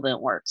it still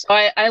didn't work. So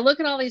I look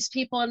at all these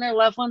people and their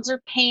loved ones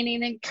are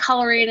painting and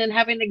coloring and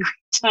having a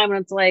great time. And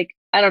it's like,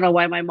 I don't know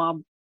why my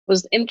mom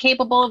was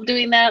incapable of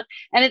doing that.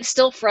 And it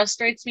still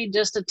frustrates me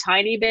just a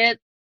tiny bit,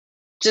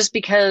 just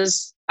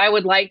because I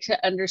would like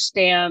to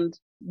understand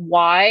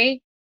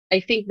why. I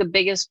think the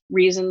biggest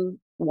reason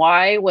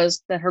why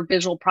was that her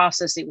visual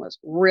processing was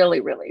really,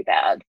 really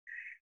bad.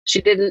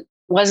 She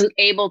wasn't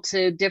able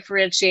to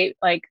differentiate,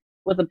 like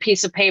with a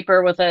piece of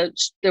paper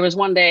there was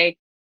one day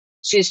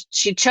she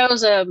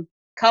chose a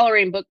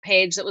coloring book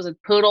page that was a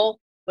poodle,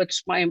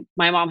 which my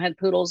mom had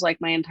poodles like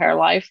my entire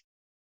life.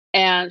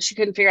 And she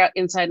couldn't figure out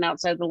inside and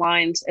outside the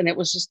lines. And it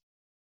was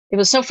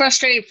so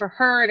frustrating for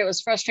her, and it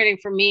was frustrating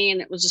for me. And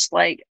it was just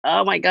like,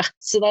 oh my God.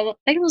 So I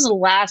think it was the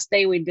last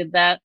day we did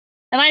that.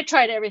 And I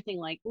tried everything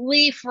like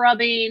leaf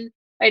rubbing.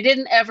 I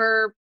didn't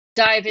ever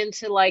dive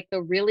into like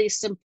the really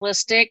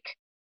simplistic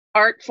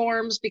art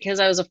forms because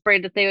I was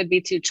afraid that they would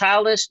be too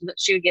childish, that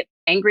she would get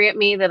angry at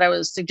me that I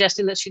was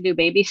suggesting that she do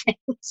baby things.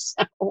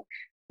 So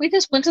we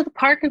just went to the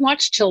park and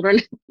watched children.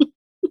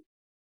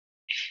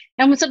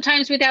 And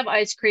sometimes we'd have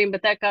ice cream,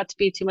 but that got to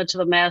be too much of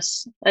a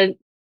mess. A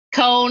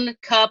cone,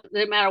 cup,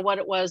 didn't matter what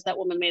it was. That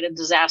woman made a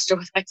disaster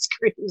with ice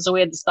cream. So we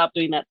had to stop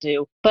doing that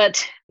too.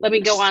 But let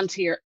me go on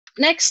to your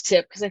next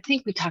tip, because I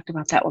think we talked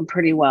about that one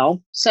pretty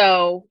well.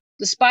 So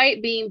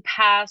despite being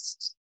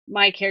past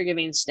my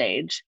caregiving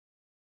stage,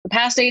 the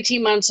past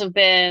 18 months have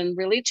been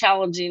really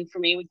challenging for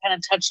me. We kind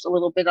of touched a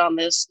little bit on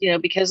this,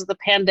 because of the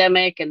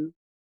pandemic and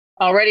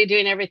already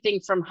doing everything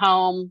from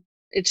home.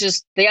 It's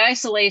just the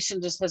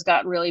isolation just has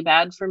gotten really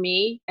bad for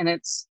me, and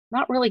it's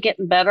not really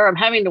getting better. I'm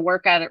having to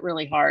work at it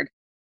really hard.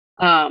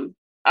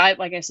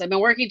 Like I said, I've been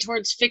working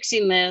towards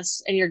fixing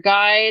this, and your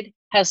guide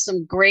has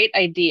some great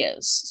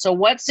ideas. So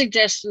what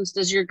suggestions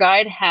does your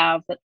guide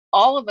have that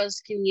all of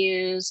us can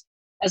use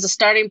as a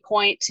starting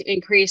point to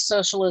increase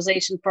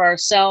socialization for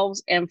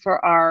ourselves and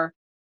for our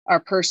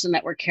person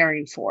that we're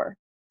caring for?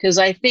 Because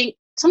I think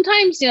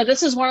sometimes,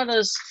 this is one of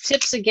those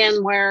tips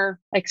again where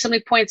like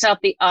somebody points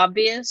out the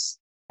obvious.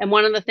 And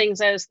one of the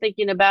things I was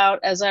thinking about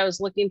as I was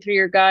looking through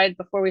your guide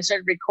before we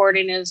started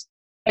recording is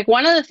like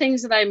one of the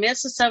things that I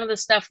miss is some of the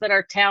stuff that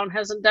our town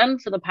hasn't done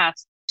for the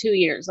past 2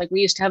 years. Like we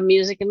used to have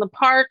music in the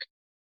park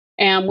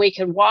and we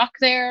could walk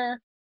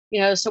there,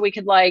 so we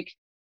could like,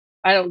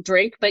 I don't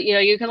drink, but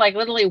you could like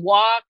literally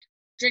walk,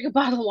 drink a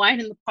bottle of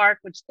wine in the park,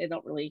 which they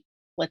don't really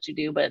let you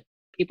do, but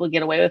people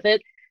get away with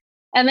it,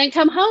 and then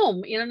come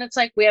home, and it's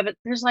like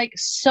there's like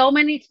so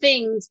many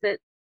things that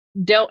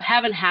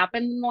haven't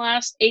happened in the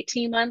last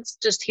 18 months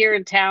just here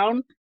in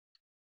town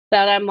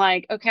that I'm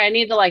like, okay, I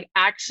need to like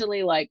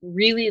actually like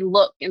really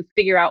look and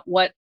figure out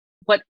what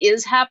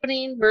is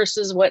happening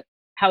versus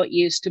how it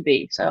used to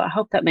be. So I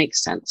hope that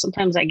makes sense.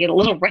 Sometimes I get a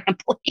little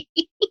rambly.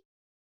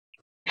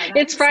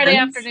 It's Friday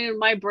afternoon.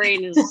 My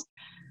brain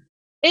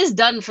is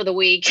done for the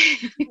week.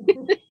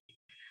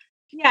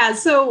 Yeah.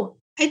 So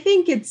I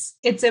think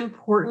it's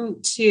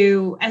important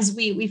to, as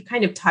we've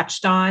kind of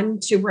touched on,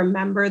 to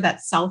remember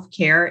that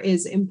self-care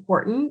is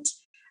important.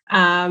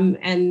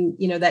 And,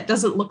 that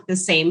doesn't look the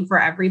same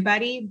for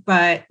everybody,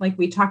 but like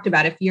we talked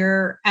about, if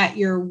you're at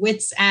your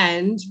wit's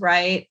end,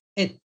 right,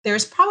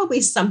 there's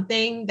probably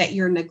something that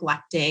you're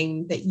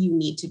neglecting that you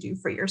need to do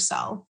for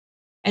yourself.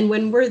 And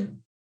when we're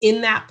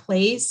in that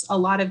place, a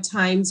lot of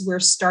times we're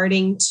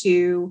starting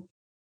to,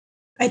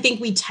 I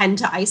think we tend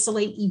to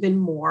isolate even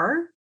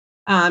more.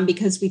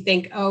 Because we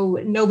think, oh,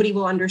 nobody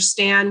will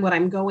understand what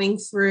I'm going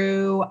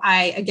through.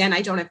 I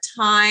don't have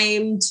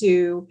time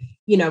to,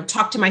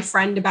 talk to my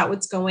friend about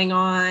what's going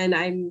on.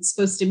 I'm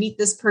supposed to meet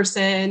this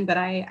person, but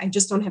I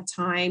just don't have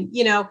time.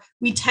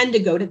 We tend to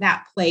go to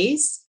that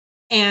place.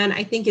 And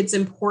I think it's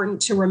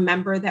important to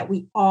remember that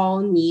we all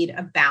need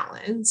a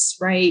balance,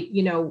 right?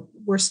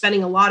 We're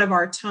spending a lot of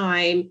our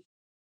time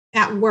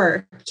at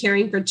work,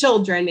 caring for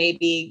children,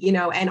 maybe,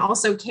 and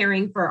also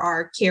caring for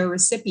our care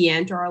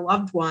recipient or our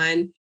loved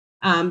one.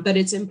 But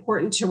it's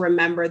important to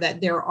remember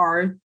that there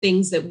are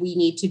things that we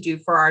need to do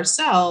for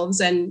ourselves.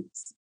 And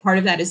part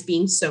of that is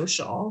being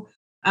social.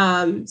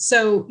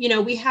 So,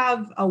 we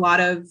have a lot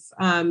of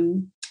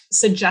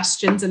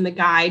suggestions in the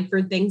guide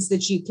for things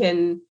that you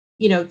can,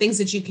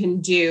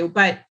 do.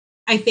 But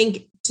I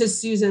think to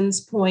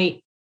Susan's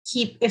point,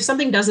 if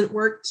something doesn't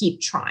work, keep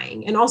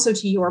trying. And also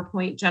to your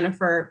point,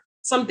 Jennifer,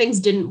 some things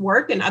didn't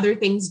work and other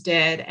things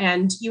did.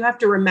 And you have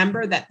to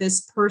remember that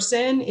this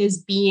person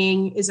is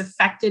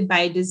affected by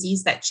a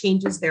disease that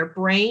changes their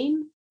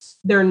brain.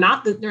 They're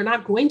not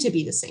going to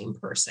be the same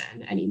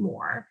person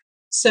anymore.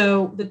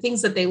 So the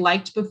things that they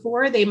liked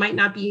before, they might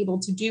not be able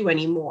to do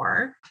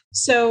anymore.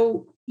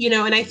 So,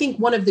 and I think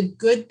one of the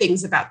good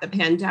things about the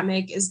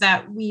pandemic is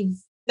that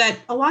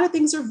a lot of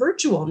things are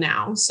virtual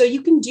now. So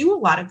you can do a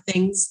lot of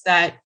things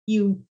that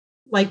you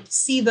like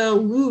see the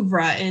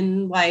Louvre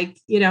and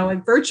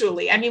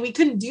virtually. I mean, we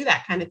couldn't do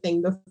that kind of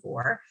thing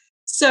before.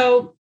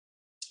 So,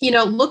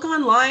 look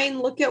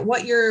online, look at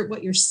what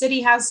your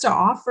city has to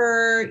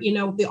offer.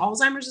 The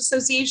Alzheimer's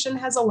Association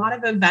has a lot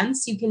of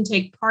events you can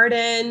take part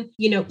in.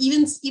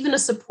 Even a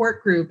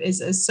support group is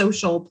a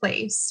social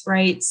place,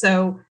 right?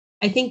 So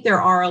I think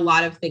there are a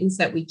lot of things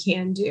that we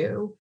can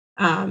do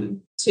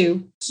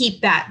to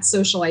keep that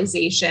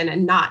socialization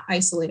and not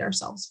isolate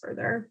ourselves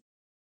further.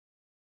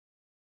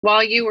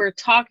 While you were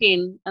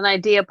talking, an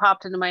idea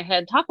popped into my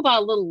head. Talk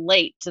about a little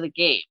late to the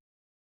game.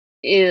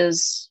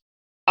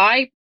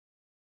 I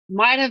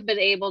might have been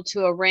able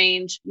to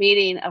arrange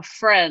meeting a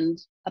friend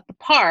at the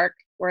park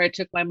where I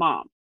took my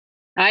mom.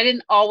 Now, I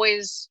didn't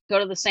always go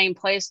to the same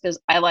place because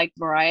I like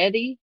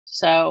variety.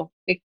 So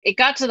it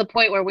got to the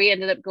point where we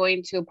ended up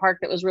going to a park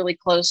that was really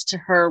close to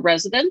her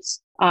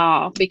residence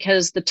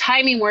because the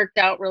timing worked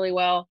out really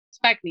well. It's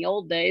back in the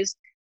old days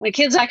when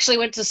kids actually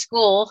went to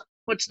school,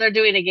 which they're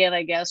doing again,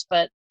 I guess.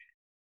 But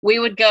we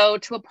would go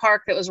to a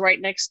park that was right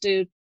next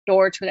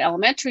door to an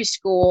elementary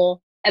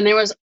school. And there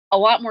was a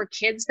lot more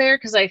kids there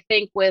because I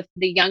think with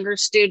the younger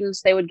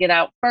students, they would get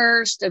out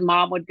first and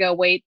mom would go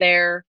wait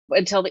there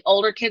until the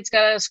older kids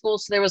got out of school.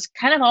 So there was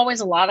kind of always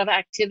a lot of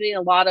activity,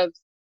 a lot of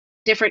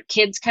different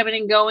kids coming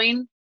and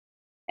going.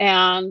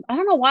 And I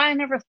don't know why I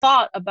never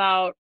thought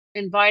about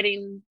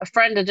inviting a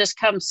friend to just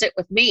come sit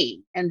with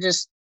me and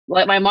just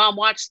let my mom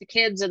watch the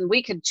kids and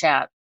we could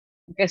chat.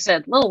 Like I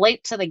said, a little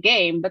late to the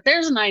game, but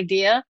there's an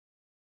idea,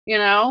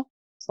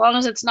 as long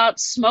as it's not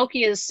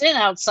smoky as sin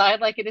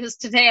outside like it is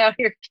today out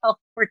here in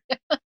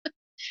California.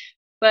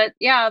 But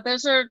yeah,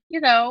 those are,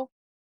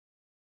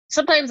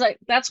 sometimes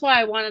that's why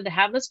I wanted to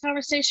have this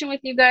conversation with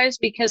you guys,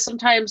 because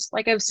sometimes,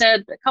 like I've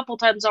said a couple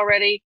times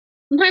already,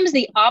 sometimes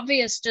the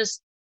obvious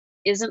just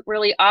isn't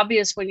really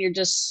obvious when you're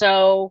just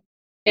so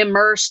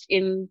immersed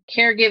in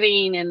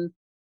caregiving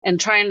and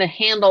trying to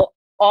handle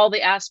all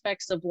the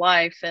aspects of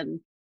life. And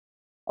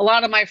a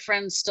lot of my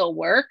friends still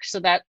work, so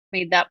that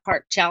made that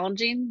part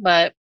challenging.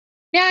 But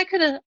yeah,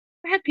 I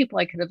had people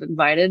I could have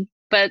invited,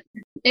 but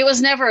it was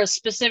never a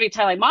specific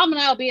time. Like mom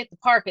and I will be at the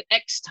park at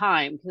X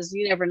time, because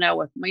you never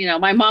know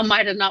my mom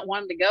might have not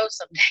wanted to go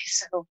someday.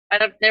 So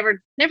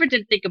never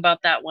did think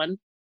about that one.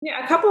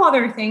 Yeah, a couple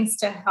other things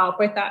to help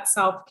with that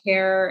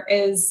self-care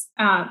is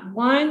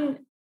one,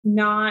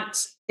 avoid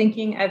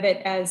thinking of it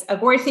as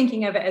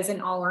an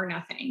all or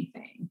nothing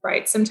thing,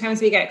 right?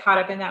 Sometimes we get caught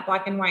up in that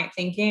black and white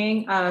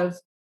thinking of,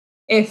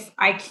 if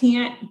I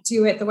can't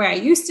do it the way I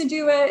used to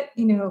do it,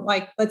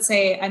 like let's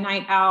say a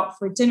night out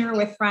for dinner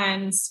with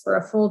friends for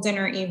a full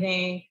dinner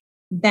evening,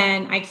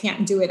 then I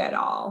can't do it at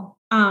all.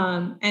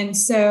 And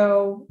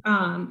so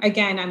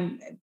again,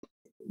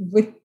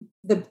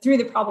 through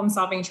the problem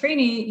solving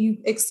training, you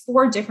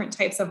explore different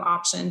types of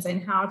options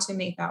and how to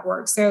make that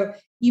work. So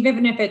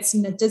even if it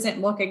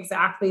doesn't look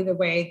exactly the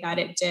way that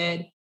it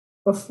did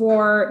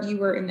before you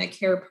were in the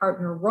care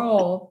partner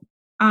role,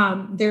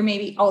 there may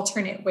be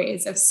alternate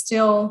ways of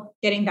still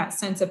getting that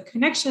sense of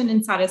connection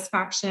and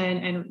satisfaction,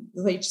 and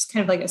just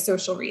kind of like a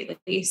social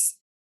release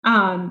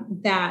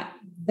that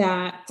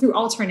through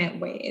alternate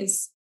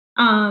ways.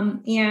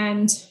 And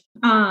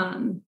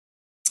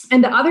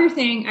the other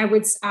thing I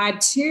would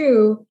add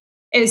too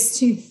is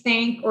to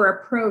think or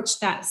approach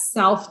that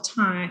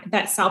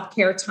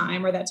self-care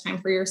time, or that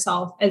time for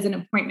yourself, as an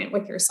appointment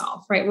with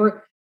yourself, right?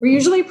 We're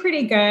usually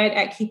pretty good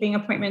at keeping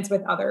appointments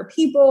with other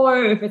people,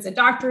 or if it's a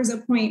doctor's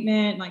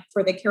appointment, like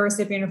for the care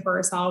recipient or for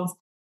ourselves.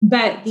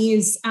 But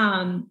these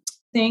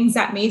things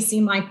that may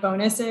seem like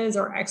bonuses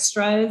or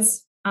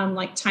extras,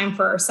 like time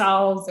for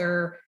ourselves,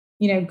 or,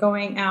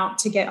 going out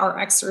to get our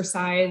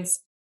exercise,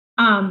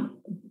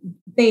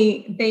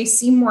 they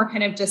seem more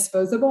kind of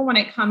disposable when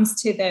it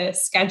comes to the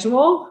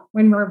schedule.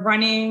 When we're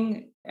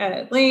running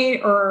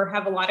late or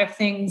have a lot of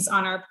things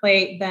on our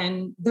plate,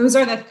 then those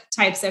are the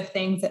types of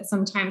things that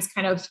sometimes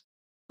kind of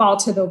fall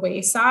to the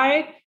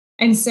wayside.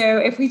 And so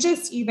if we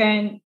just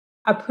even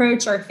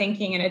approach our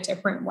thinking in a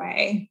different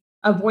way,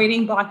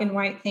 avoiding black and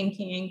white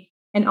thinking,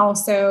 and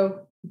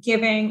also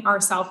giving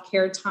our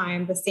self-care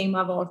time the same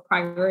level of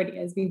priority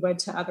as we would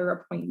to other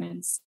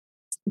appointments,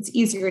 it's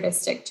easier to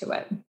stick to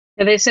it.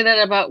 Yeah, they say that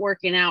about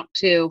working out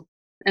too.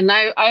 And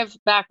I've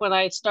back when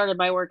I started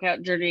my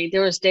workout journey,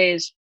 there was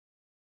days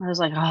I was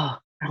like, oh,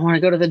 I want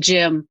to go to the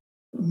gym.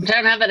 But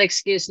I don't have that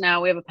excuse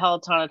now. We have a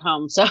Peloton at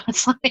home. So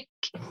it's like,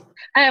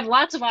 I have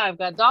I've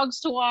got dogs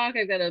to walk.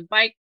 I've got a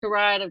bike to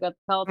ride. I've got the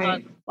Peloton,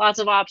 right. Lots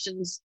of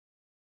options.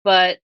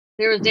 But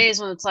there were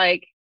days when it's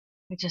like,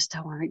 I just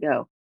don't want to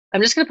go.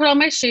 I'm just going to put on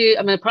my shoe.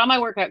 I'm going to put on my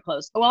workout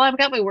clothes. Well, I've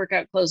got my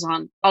workout clothes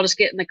on. I'll just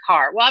get in the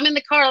car. Well, I'm in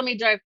the car. Let me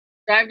drive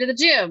to the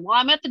gym. Well,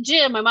 I'm at the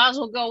gym. I might as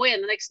well go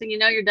in. The next thing you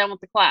know, you're done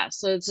with the class.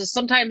 So it's just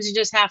sometimes you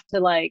just have to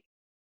like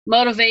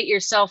motivate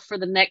yourself for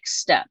the next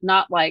step,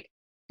 not like,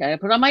 gotta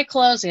put on my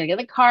clothes, I gotta get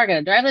in the car,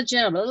 gotta drive to the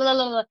gym, blah, blah,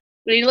 blah, blah.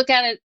 When you look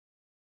at it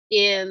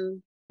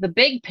in the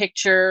big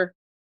picture,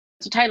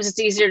 sometimes it's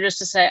easier just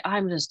to say,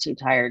 I'm just too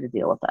tired to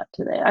deal with that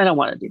today. I don't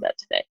want to do that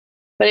today.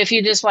 But if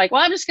you just like,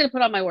 well, I'm just going to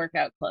put on my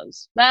workout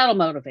clothes, that'll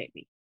motivate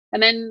me.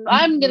 And then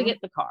I'm going to get in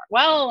the car.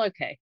 Well,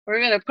 okay,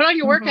 we're going to put on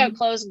your workout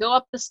clothes and go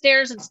up the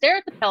stairs and stare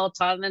at the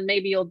Peloton. And then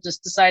maybe you'll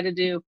just decide to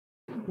do,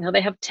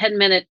 they have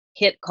 10-minute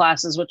HIIT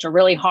classes, which are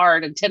really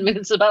hard, and 10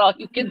 minutes is about all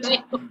you can do.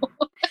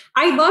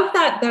 I love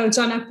that though,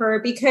 Jennifer,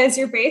 because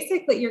you're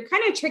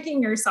kind of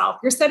tricking yourself.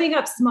 You're setting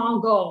up small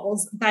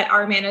goals that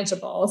are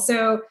manageable.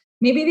 So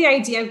maybe the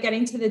idea of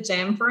getting to the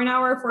gym for an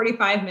hour,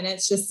 45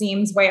 minutes just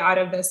seems way out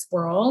of this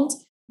world.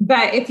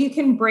 But if you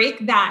can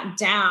break that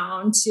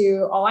down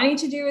to all I need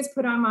to do is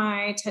put on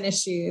my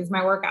tennis shoes,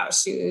 my workout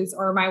shoes,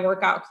 or my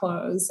workout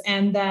clothes.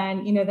 And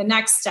then, the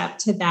next step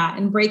to that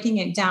and breaking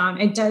it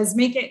down, it does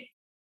make it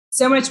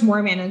so much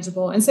more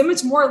manageable and so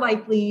much more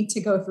likely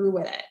to go through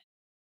with it.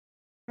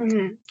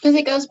 Because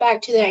it goes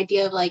back to the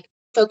idea of like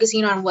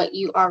focusing on what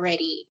you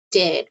already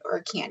did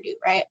or can do,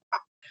 right?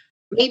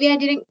 Maybe I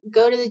didn't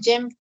go to the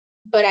gym,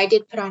 but I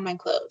did put on my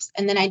clothes,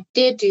 and then I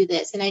did do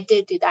this and I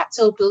did do that.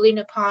 So building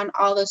upon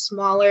all the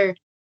smaller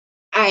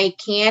I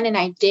can and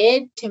I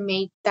did to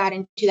make that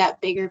into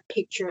that bigger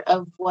picture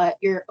of what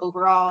your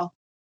overall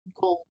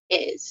goal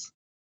is.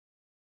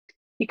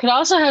 You could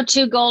also have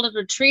 2 golden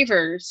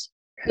retrievers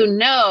who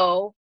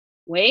know,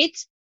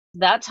 wait,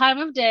 that time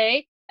of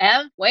day,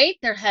 and wait,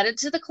 they're headed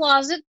to the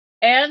closet,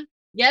 and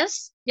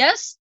yes,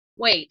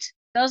 wait,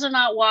 those are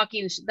not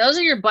walking, those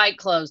are your bike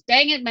clothes.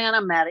 Dang it, man,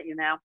 I'm mad at you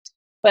now.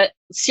 But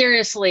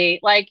seriously,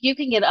 like you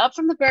can get up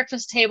from the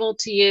breakfast table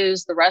to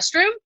use the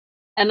restroom,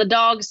 and the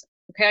dogs,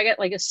 okay, I got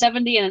like a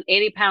 70 and an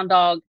 80-pound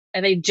dog,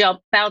 and they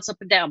bounce up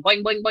and down,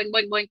 boing, boing, boing,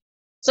 boing, boing.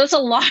 So it's a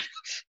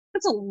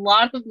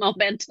lot of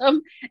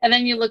momentum. And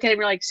then you look at it and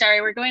you're like,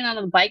 sorry, we're going on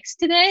the bikes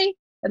today.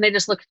 And they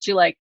just look at you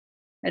like,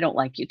 I don't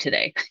like you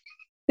today.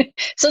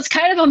 So it's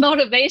kind of a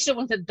motivation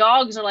when the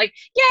dogs are like,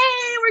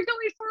 yay, we're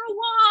going for a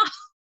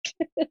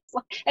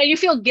walk. And you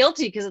feel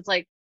guilty because it's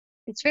like,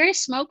 it's very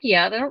smoky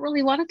out. I don't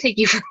really want to take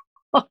you for a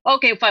walk.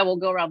 Okay, fine, we'll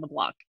go around the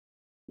block.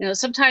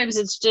 Sometimes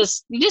it's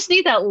just, you just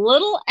need that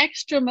little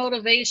extra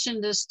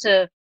motivation just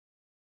to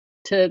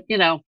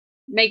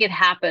make it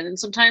happen. And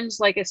sometimes,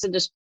 like I said,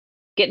 just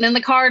getting in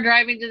the car,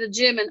 driving to the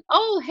gym, and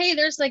oh, hey,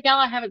 there's that gal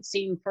I haven't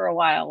seen for a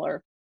while,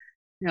 or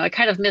I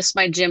kind of miss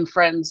my gym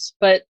friends.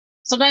 But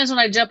sometimes when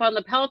I jump on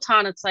the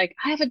Peloton, it's like,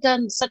 I haven't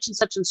done such and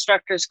such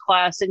instructor's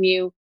class, and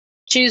you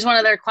choose one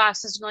of their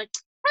classes, and you're like,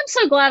 I'm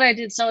so glad I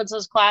did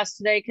so-and-so's class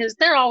today, because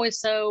they're always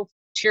so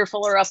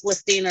cheerful or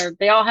uplifting, or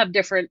they all have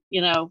different,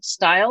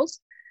 styles.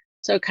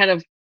 So it kind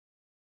of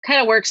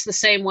works the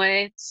same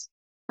way. It's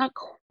not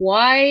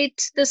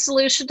quite the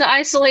solution to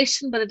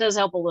isolation, but it does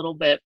help a little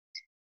bit.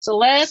 So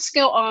let's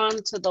go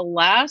on to the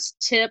last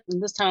tip.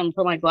 And this time I'm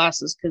putting my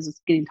glasses because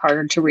it's getting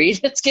harder to read.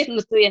 It's getting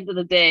to the end of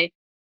the day.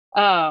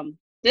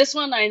 This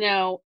one I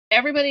know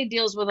everybody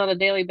deals with on a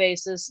daily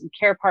basis, and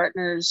care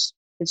partners,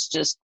 it's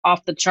just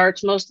off the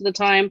charts most of the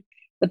time.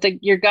 But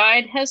your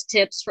guide has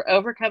tips for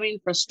overcoming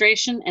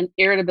frustration and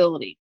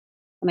irritability.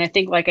 And I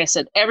think, like I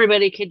said,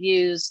 everybody could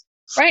use,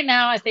 right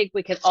now, I think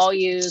we could all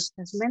use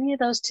as many of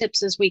those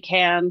tips as we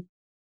can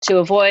to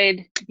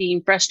avoid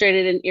being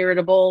frustrated and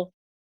irritable.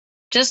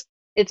 Just,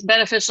 it's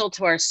beneficial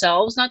to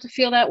ourselves not to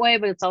feel that way,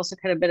 but it's also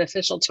kind of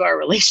beneficial to our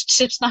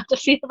relationships not to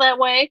feel that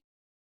way.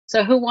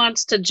 So who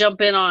wants to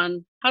jump in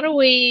on how do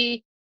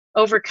we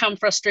overcome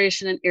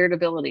frustration and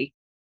irritability?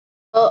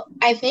 Well,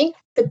 I think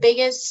the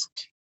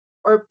biggest,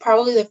 or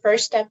probably the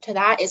first step to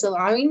that, is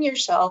allowing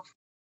yourself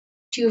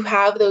to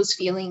have those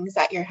feelings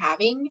that you're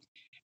having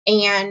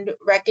and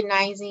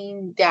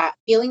recognizing that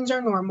feelings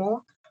are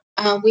normal.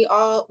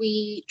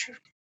 We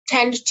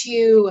tend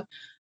to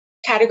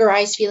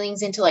categorize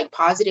feelings into like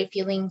positive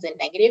feelings and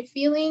negative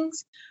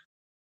feelings,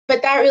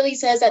 but that really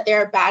says that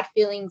there are bad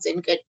feelings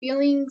and good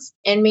feelings,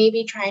 and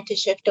maybe trying to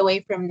shift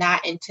away from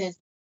that into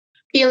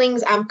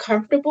feelings I'm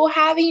comfortable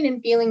having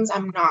and feelings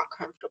I'm not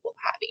comfortable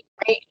having,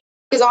 right?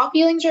 Because all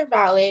feelings are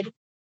valid.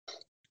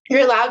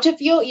 You're allowed to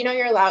feel,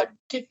 you're allowed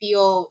to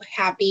feel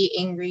happy,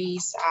 angry,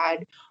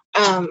 sad,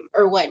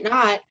 or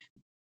whatnot.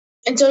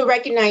 And so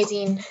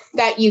recognizing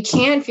that you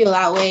can feel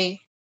that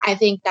way, I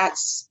think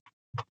that's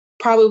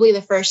probably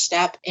the first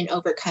step in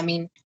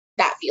overcoming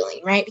that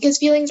feeling, right? Because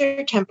feelings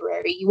are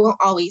temporary. You won't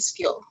always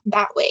feel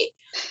that way.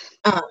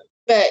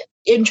 But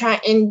in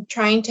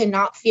trying to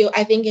not feel,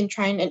 I think in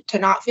trying to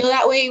not feel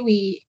that way,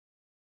 we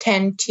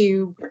tend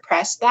to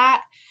repress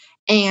that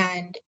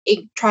and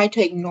try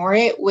to ignore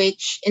it,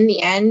 which in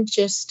the end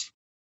just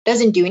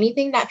doesn't do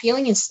anything. That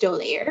feeling is still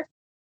there.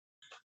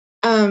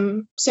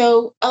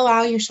 So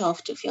allow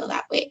yourself to feel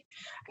that way.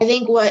 I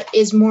think what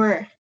is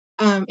more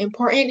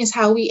important is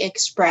how we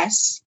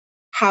express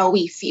how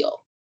we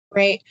feel.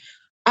 right?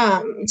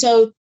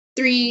 So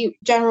 3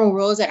 general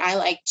rules that I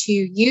like to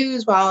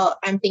use while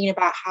I'm thinking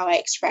about how I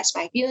express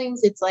my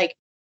feelings. It's like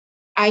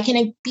I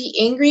can be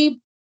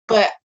angry,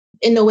 but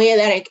in the way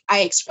that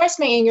I express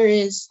my anger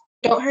is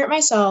don't hurt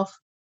myself,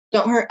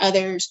 don't hurt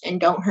others, and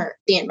don't hurt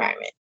the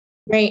environment,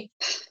 right?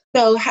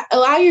 So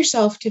allow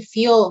yourself to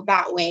feel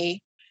that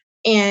way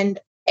and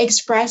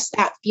express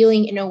that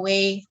feeling in a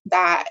way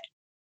that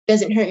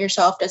doesn't hurt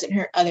yourself, doesn't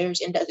hurt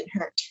others, and doesn't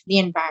hurt the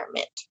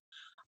environment.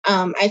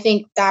 I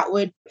think that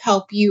would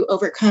help you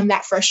overcome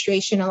that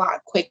frustration a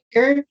lot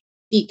quicker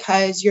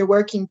because you're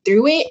working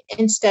through it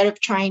instead of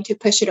trying to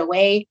push it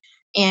away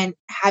and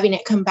having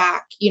it come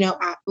back,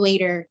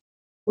 later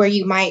where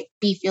you might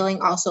be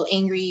feeling also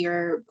angry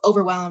or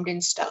overwhelmed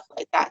and stuff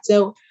like that.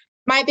 So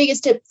my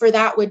biggest tip for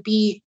that would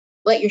be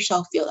let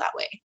yourself feel that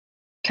way.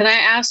 Can I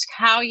ask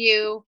how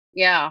you,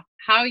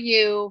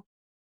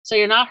 so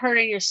you're not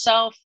hurting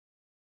yourself,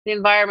 the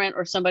environment,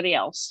 or somebody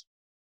else.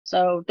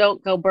 So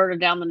don't go burning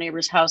down the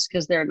neighbor's house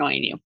because they're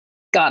annoying you.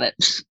 Got it.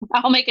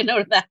 I'll make a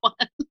note of that one.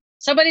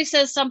 Somebody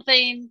says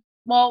something.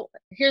 Well,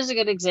 here's a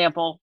good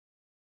example.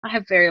 I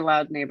have very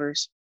loud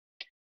neighbors.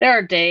 There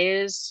are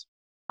days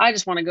I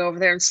just want to go over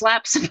there and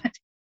slap somebody.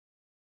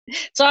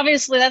 So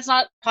obviously that's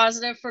not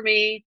positive for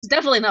me. It's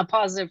definitely not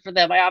positive for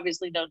them. I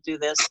obviously don't do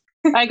this.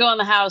 I go in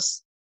the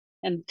house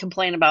and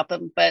complain about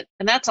them, and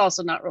that's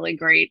also not really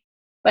great.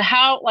 But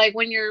how, like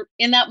when you're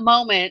in that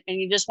moment and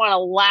you just want to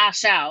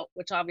lash out,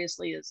 which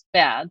obviously is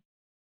bad,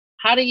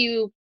 how do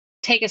you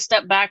take a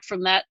step back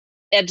from that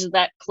edge of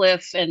that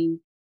cliff and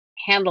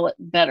handle it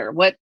better?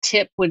 What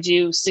tip would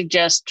you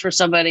suggest for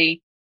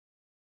somebody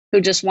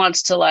who just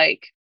wants to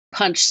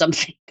punch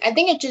something? I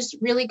think it just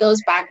really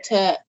goes back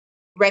to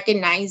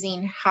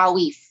recognizing how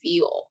we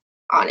feel,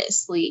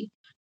 honestly,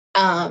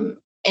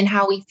 and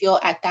how we feel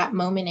at that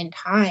moment in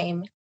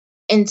time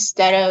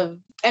instead of,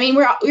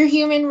 we're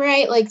human,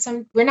 right?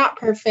 We're not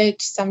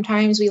perfect.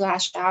 Sometimes we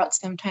lash out.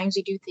 Sometimes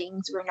we do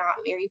things we're not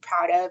very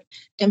proud of,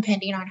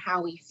 depending on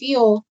how we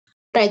feel.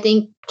 But I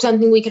think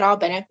something we could all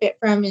benefit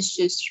from is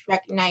just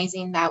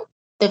recognizing that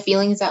the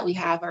feelings that we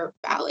have are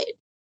valid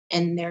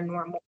and they're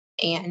normal.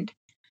 And,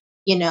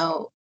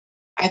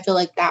 I feel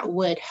like that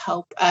would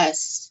help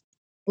us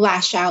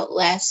lash out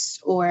less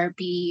or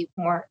be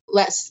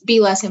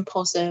less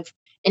impulsive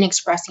in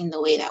expressing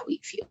the way that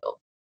we feel.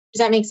 Does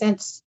that make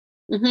sense?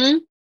 Mm-hmm.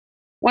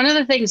 One of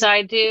the things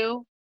I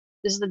do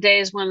is the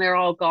days when they're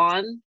all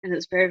gone and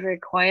it's very, very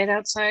quiet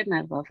outside and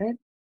I love it,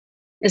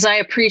 is I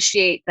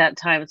appreciate that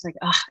time. It's like,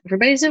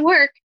 everybody's at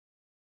work.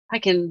 I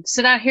can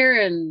sit out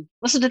here and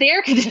listen to the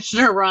air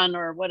conditioner run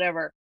or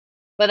whatever.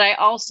 But I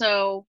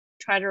also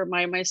try to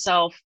remind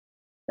myself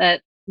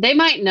that they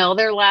might know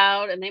they're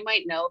loud and they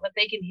might know that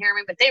they can hear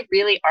me, but they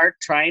really are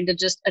trying to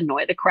just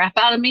annoy the crap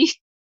out of me.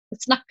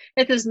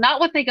 It is not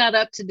what they got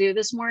up to do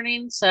this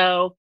morning.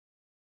 So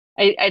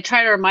I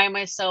try to remind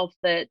myself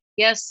that,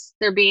 yes,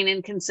 they're being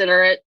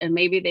inconsiderate and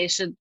maybe they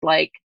should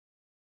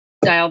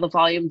dial the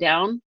volume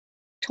down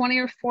 20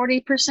 or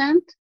 40%,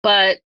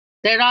 but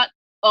they're not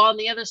on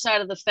the other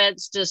side of the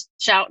fence just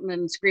shouting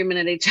and screaming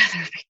at each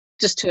other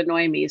just to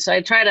annoy me. So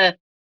I try to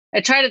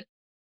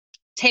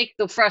take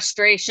the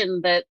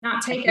frustration that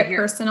not take it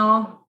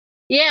personal.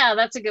 Yeah,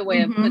 that's a good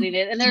way of putting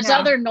it. And there's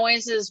other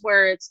noises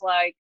where it's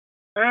like,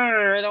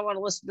 I don't want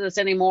to listen to this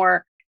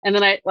anymore. And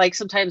then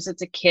sometimes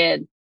it's a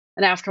kid.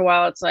 And after a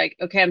while, it's like,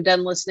 okay, I'm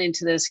done listening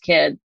to this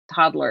kid,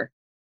 toddler.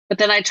 But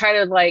then I try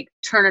to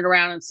turn it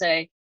around and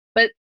say,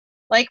 but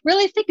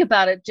really think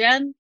about it,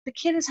 Jen. The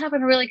kid is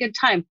having a really good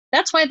time.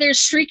 That's why they're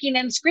shrieking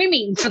and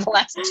screaming for the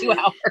last 2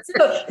 hours.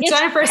 So,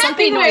 Jennifer,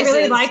 something that I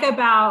really like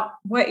about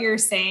what you're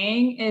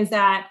saying is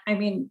that,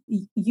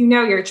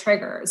 your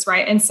triggers,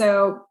 right? And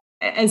so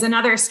as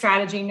another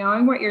strategy,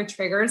 knowing what your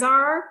triggers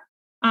are,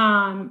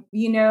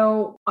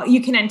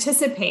 you can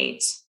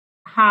anticipate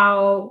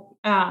how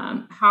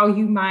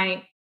you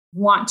might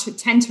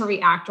tend to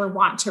react,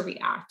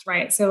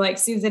 right? So like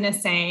Susan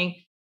is saying,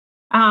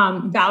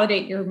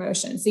 validate your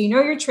emotions. So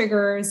your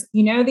triggers,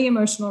 the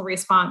emotional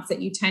response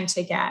that you tend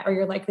to get or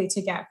you're likely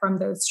to get from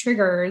those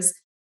triggers.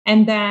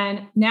 And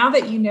then now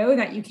that you know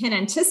that you can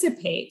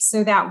anticipate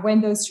so that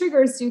when those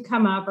triggers do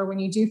come up or when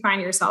you do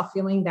find yourself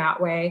feeling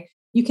that way,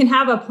 you can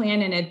have a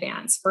plan in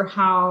advance for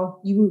how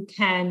you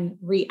can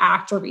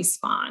react or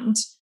respond.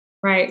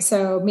 Right.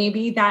 So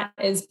maybe that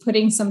is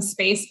putting some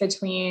space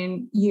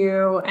between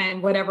you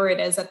and whatever it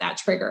is that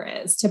trigger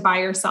is to buy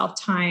yourself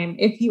time.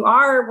 If you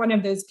are one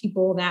of those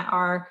people that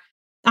are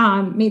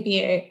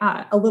maybe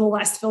a little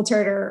less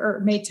filtered or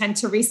may tend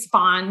to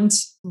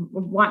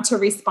want to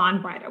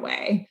respond right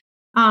away.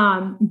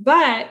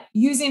 But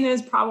using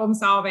those problem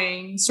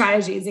solving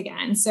strategies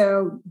again.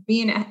 So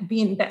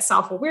being that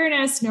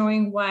self-awareness,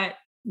 knowing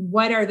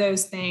what are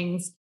those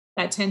things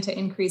that tend to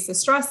increase the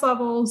stress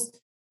levels,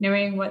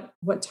 knowing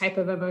what type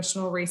of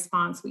emotional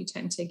response we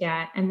tend to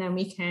get. And then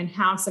we can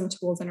have some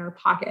tools in our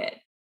pocket,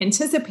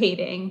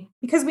 anticipating,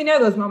 because we know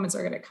those moments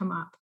are going to come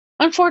up.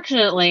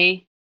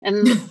 Unfortunately,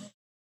 and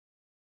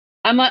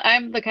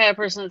I'm the kind of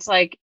person that's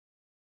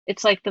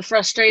it's like the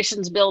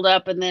frustrations build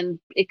up and then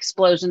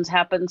explosions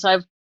happen. So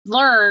I've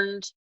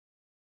learned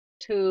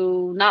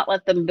to not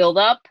let them build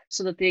up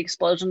so that the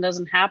explosion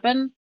doesn't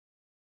happen.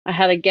 I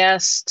had a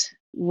guest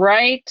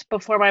right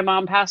before my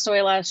mom passed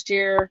away last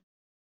year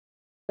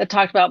that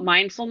talked about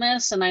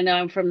mindfulness. And I know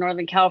I'm from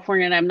Northern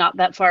California and I'm not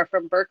that far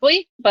from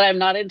Berkeley, but I'm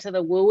not into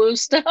the woo-woo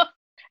stuff,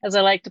 as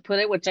I like to put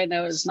it, which I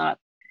know is not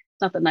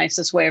the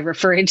nicest way of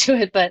referring to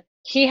it, but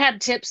he had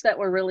tips that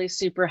were really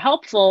super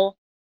helpful.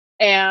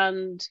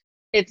 And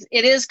it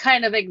is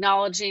kind of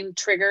acknowledging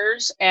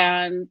triggers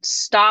and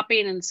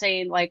stopping and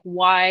saying like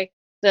why.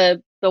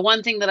 The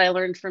one thing that I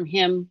learned from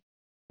him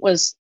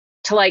was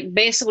to like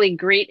basically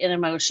greet an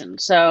emotion.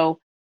 So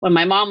when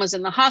my mom was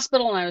in the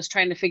hospital and I was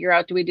trying to figure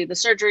out, do we do the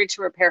surgery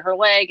to repair her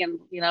leg? And,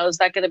 is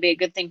that going to be a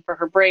good thing for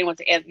her brain with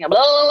the, blah, blah,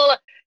 blah.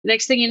 The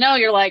next thing you know,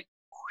 you're like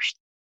whoosh,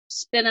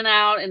 spinning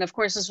out. And of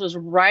course, this was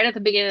right at the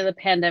beginning of the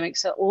pandemic.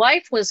 So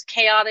life was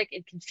chaotic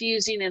and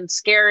confusing and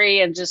scary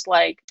and just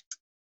like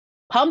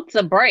pump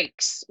the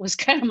brakes was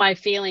kind of my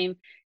feeling.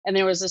 And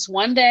there was this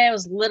one day I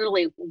was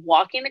literally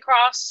walking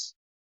across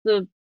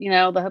the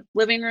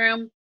living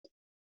room,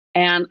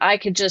 and I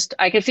could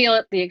feel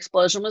it. The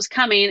explosion was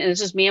coming, and it's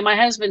just me and my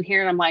husband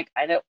here. And I'm like,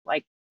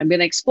 I'm going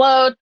to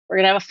explode. We're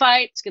going to have a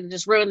fight. It's going to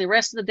just ruin the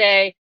rest of the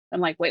day. I'm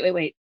like,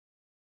 wait.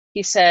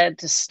 He said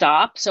to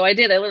stop. So I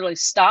did. I literally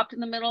stopped in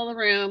the middle of the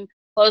room,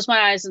 closed my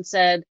eyes and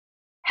said,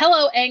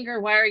 hello, anger.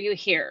 Why are you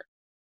here?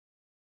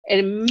 And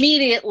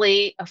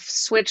immediately a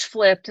switch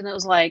flipped, and it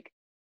was like,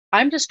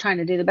 I'm just trying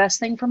to do the best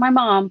thing for my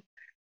mom.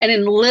 And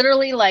in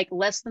literally like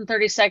less than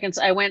 30 seconds,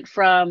 I went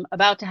from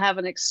about to have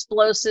an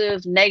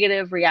explosive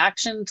negative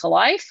reaction to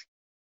life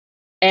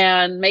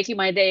and making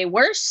my day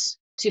worse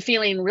to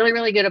feeling really,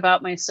 really good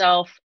about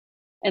myself.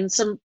 And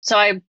so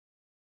I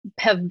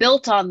have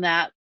built on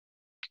that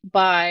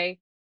by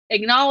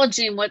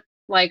acknowledging what,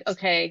 like,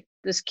 okay,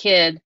 this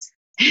kid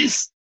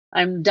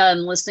I'm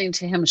done listening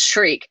to him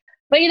shriek.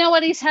 But you know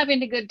what? He's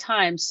having a good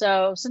time.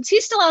 So since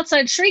he's still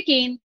outside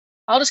shrieking,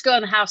 I'll just go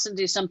in the house and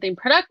do something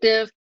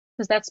productive,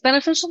 because that's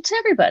beneficial to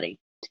everybody.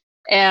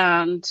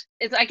 And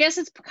I guess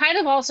it's kind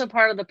of also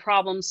part of the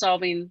problem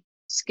solving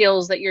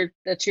skills that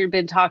you've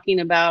been talking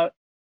about,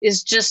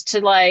 is just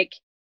to like,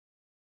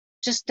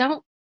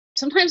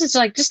 sometimes it's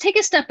like, just take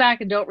a step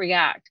back and don't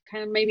react.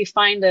 Kind of maybe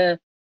find a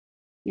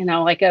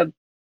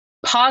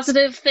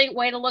positive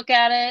way to look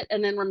at it,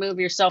 and then remove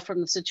yourself from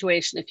the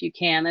situation if you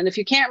can. And if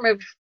you can't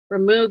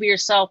remove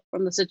yourself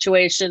from the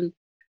situation,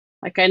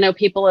 like I know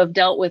people have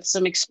dealt with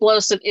some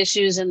explosive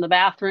issues in the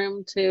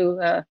bathroom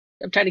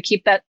I'm trying to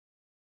keep that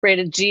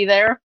rated G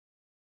there.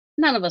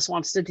 None of us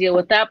wants to deal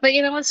with that. But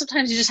you know what?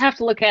 Sometimes you just have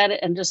to look at it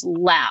and just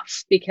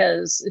laugh,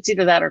 because it's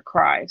either that or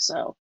cry.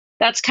 So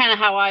that's kind of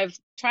how I've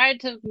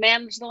tried to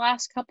manage the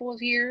last couple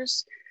of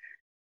years.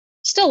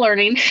 Still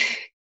learning.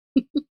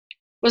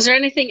 Was there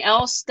anything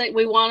else that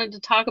we wanted to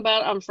talk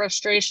about on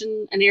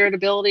frustration and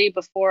irritability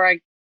before I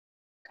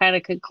kind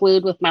of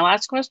conclude with my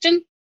last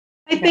question?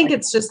 I think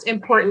it's just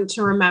important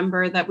to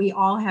remember that we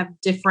all have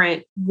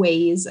different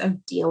ways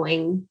of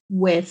dealing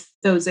with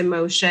those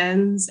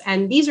emotions.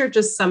 And these are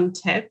just some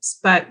tips,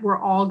 but we're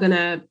all going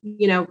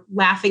to,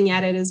 laughing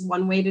at it is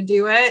one way to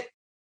do it.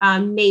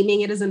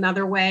 Naming it is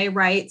another way,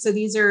 right? So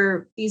these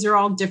are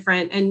all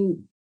different.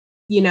 And,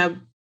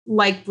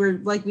 like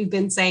we've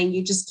been saying,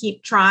 you just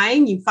keep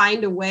trying, you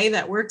find a way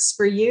that works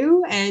for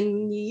you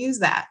and you use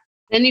that.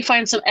 Then you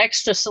find some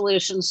extra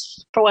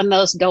solutions for when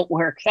those don't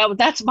work.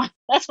 That's what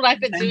I've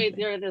been doing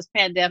during this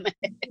pandemic.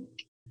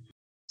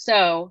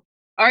 So,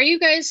 are you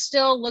guys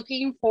still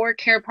looking for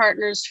care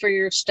partners for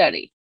your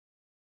study?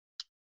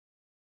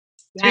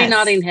 Yes. 3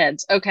 nodding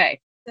heads. Okay.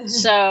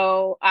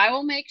 So I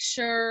will make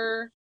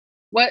sure.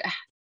 What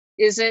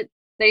is it?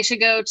 They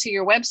should go to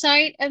your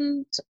website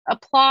and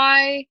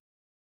apply.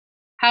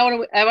 I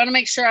want to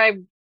make sure I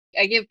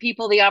give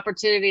people the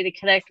opportunity to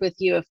connect with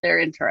you if they're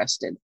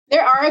interested.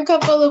 There are a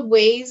couple of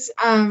ways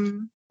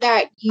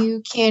that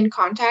you can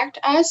contact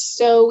us.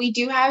 So we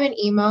do have an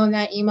email, and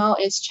that email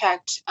is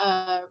checked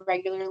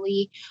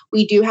regularly.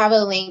 We do have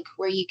a link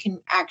where you can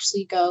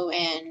actually go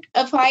and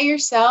apply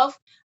yourself.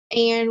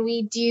 And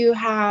we do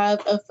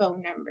have a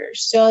phone number.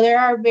 So there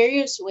are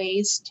various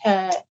ways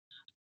to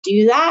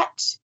do that.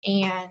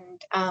 And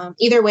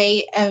either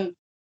way,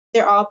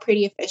 they're all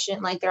pretty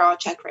efficient. Like, they're all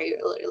checked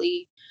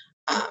regularly.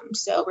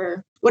 So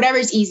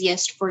whatever's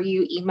easiest for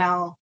you,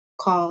 email,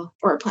 call,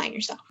 or applying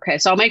yourself. Okay,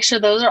 so I'll make sure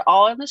those are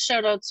all in the show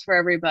notes for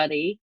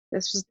everybody.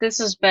 This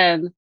has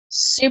been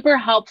super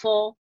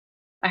helpful.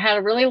 I had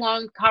a really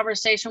long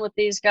conversation with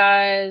these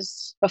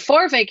guys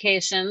before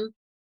vacation.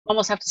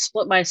 Almost have to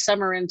split my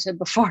summer into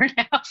before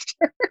and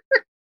after.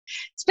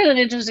 It's been an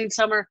interesting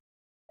summer.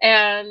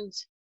 And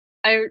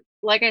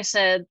like I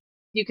said,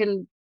 you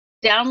can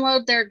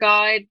download their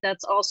guide.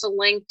 That's also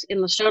linked in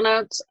the show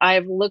notes.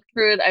 I've looked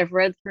through it. I've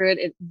read through it.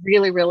 It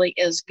really, really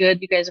is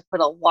good. You guys have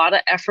put a lot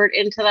of effort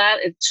into that.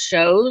 It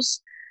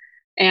shows.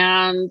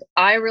 And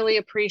I really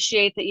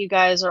appreciate that you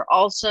guys are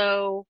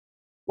also,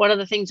 one of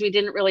the things we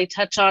didn't really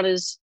touch on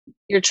is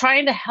you're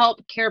trying to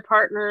help care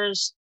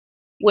partners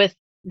with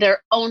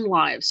their own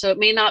lives. So it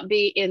may not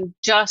be in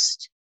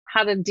just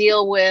how to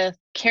deal with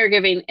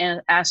caregiving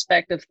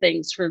aspect of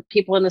things for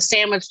people in the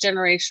sandwich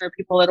generation or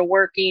people that are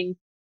working.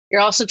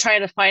 You're also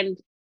trying to find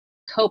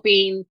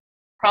coping,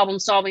 problem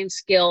solving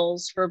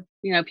skills for,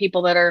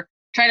 people that are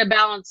trying to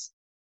balance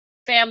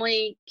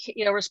family,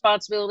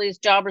 responsibilities,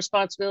 job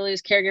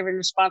responsibilities, caregiving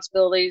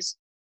responsibilities,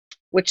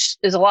 which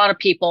is a lot of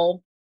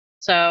people.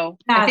 So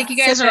I think you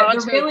guys are on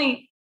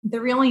the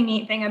really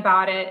neat thing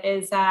about it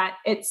is that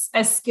it's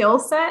a skill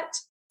set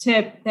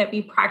that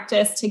we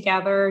practice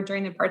together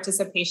during the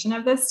participation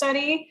of this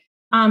study,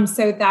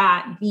 so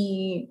that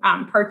the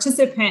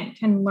participant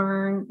can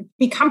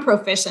become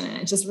proficient in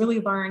it, just really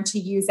learn to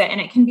use it.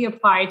 And it can be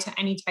applied to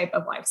any type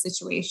of life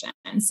situation.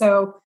 And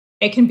so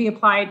it can be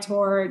applied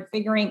toward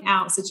figuring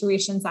out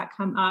situations that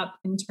come up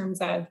in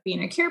terms of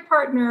being a care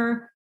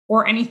partner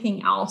or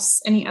anything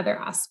else, any other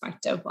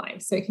aspect of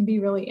life. So it can be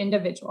really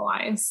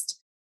individualized.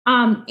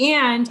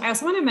 And I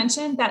also want to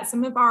mention that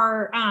some of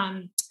our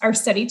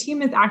study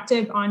team is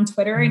active on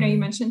Twitter. I know you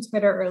mentioned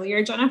Twitter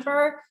earlier,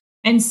 Jennifer.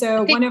 And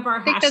so one of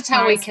our hashtags, that's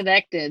how we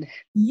connected.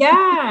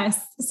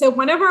 Yes. So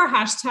one of our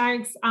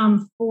hashtags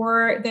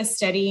for this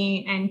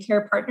study and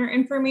care partner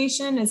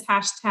information is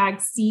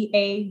hashtag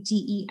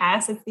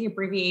CADES. It's the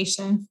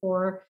abbreviation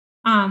for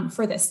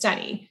this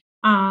study.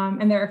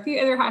 And there are a few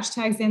other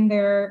hashtags in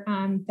there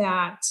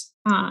that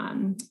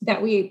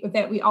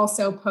we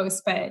also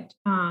post, but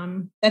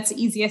that's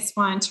the easiest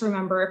one to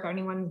remember if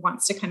anyone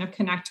wants to kind of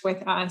connect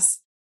with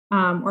us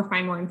or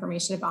find more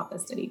information about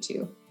this study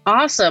too.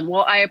 Awesome.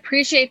 Well, I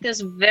appreciate this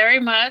very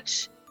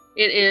much.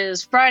 It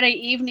is Friday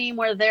evening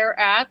where they're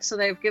at, so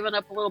they've given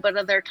up a little bit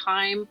of their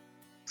time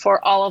for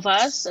all of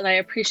us, and I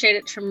appreciate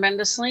it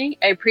tremendously.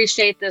 I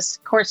appreciate this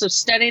course of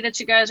study that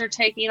you guys are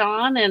taking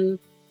on, and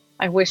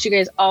I wish you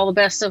guys all the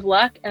best of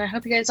luck, and I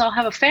hope you guys all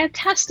have a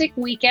fantastic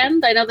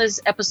weekend. I know these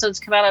episodes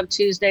come out on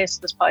Tuesday,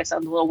 so this probably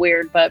sounds a little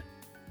weird, but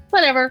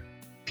whatever.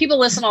 People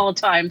listen all the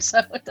time,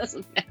 so it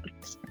doesn't matter.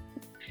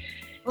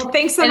 Well,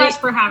 thanks so much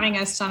for having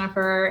us,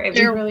 Jennifer.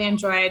 We really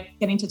enjoyed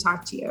getting to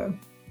talk to you.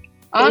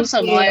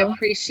 Awesome. Well, I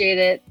appreciate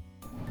it.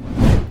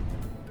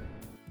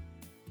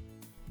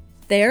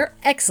 Their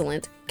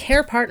excellent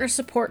Care Partner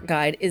Support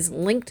Guide is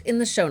linked in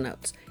the show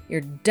notes.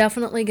 You're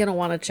definitely going to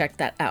want to check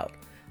that out.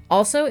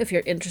 Also, if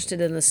you're interested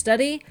in the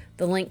study,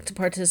 the link to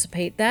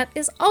participate that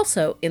is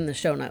also in the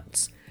show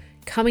notes.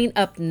 Coming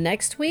up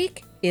next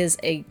week is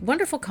a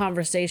wonderful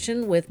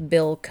conversation with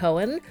Bill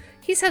Cohen.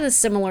 He's had a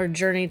similar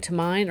journey to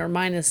mine, or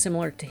mine is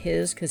similar to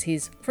his because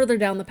he's further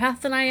down the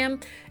path than I am,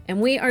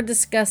 and we are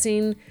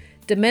discussing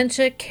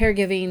dementia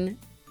caregiving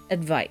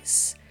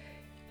advice.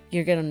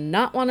 You're going to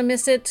not want to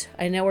miss it.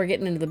 I know we're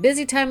getting into the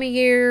busy time of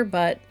year,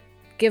 but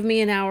give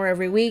me an hour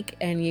every week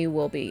and you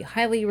will be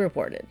highly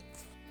rewarded.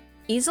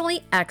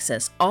 Easily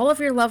access all of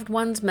your loved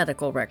one's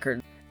medical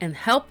records and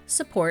help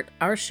support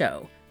our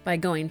show by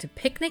going to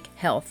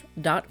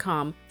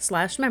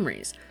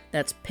picnichealth.com/memories.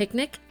 That's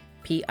picnic,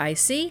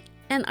 PICNIC,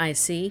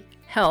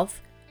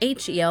 health,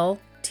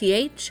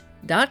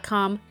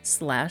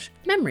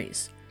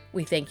 HELTH.com/memories.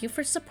 We thank you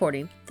for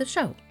supporting the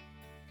show.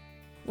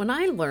 When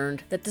I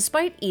learned that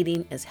despite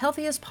eating as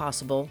healthy as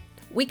possible,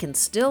 we can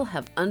still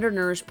have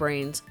undernourished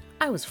brains,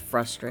 I was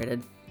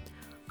frustrated.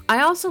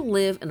 I also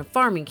live in a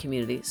farming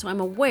community, so I'm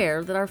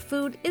aware that our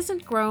food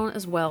isn't grown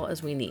as well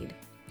as we need.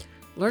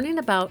 Learning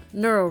about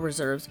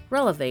NeuroReserve's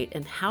Relevate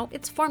and how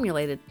it's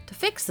formulated to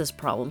fix this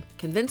problem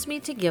convinced me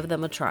to give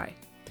them a try.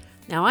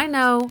 Now I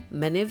know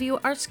many of you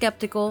are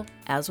skeptical,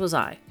 as was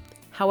I.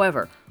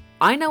 However,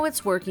 I know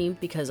it's working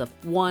because of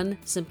one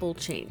simple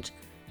change.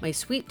 My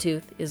sweet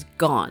tooth is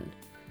gone.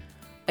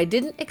 I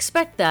didn't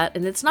expect that,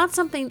 and it's not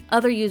something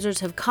other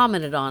users have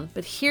commented on,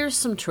 but here's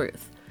some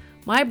truth.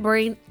 My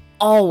brain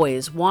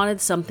always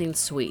wanted something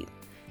sweet.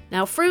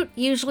 Now, fruit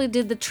usually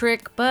did the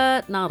trick,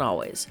 but not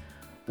always.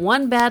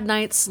 One bad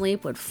night's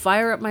sleep would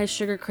fire up my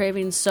sugar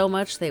cravings so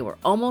much they were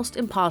almost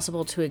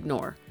impossible to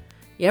ignore.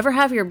 You ever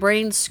have your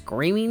brain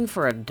screaming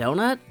for a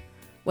donut?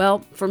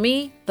 Well, for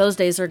me, those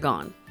days are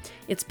gone.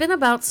 It's been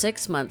about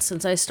 6 months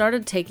since I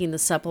started taking the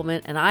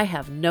supplement, and I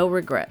have no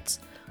regrets.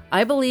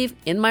 I believe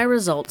in my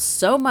results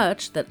so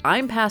much that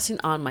I'm passing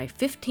on my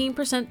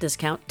 15%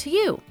 discount to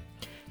you.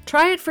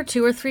 Try it for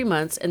 2 or 3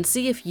 months and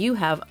see if you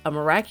have a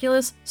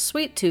miraculous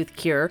sweet tooth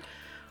cure,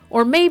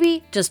 or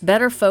maybe just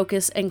better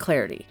focus and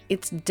clarity.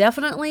 It's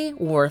definitely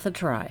worth a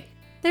try.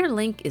 Their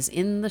link is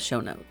in the show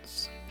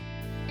notes.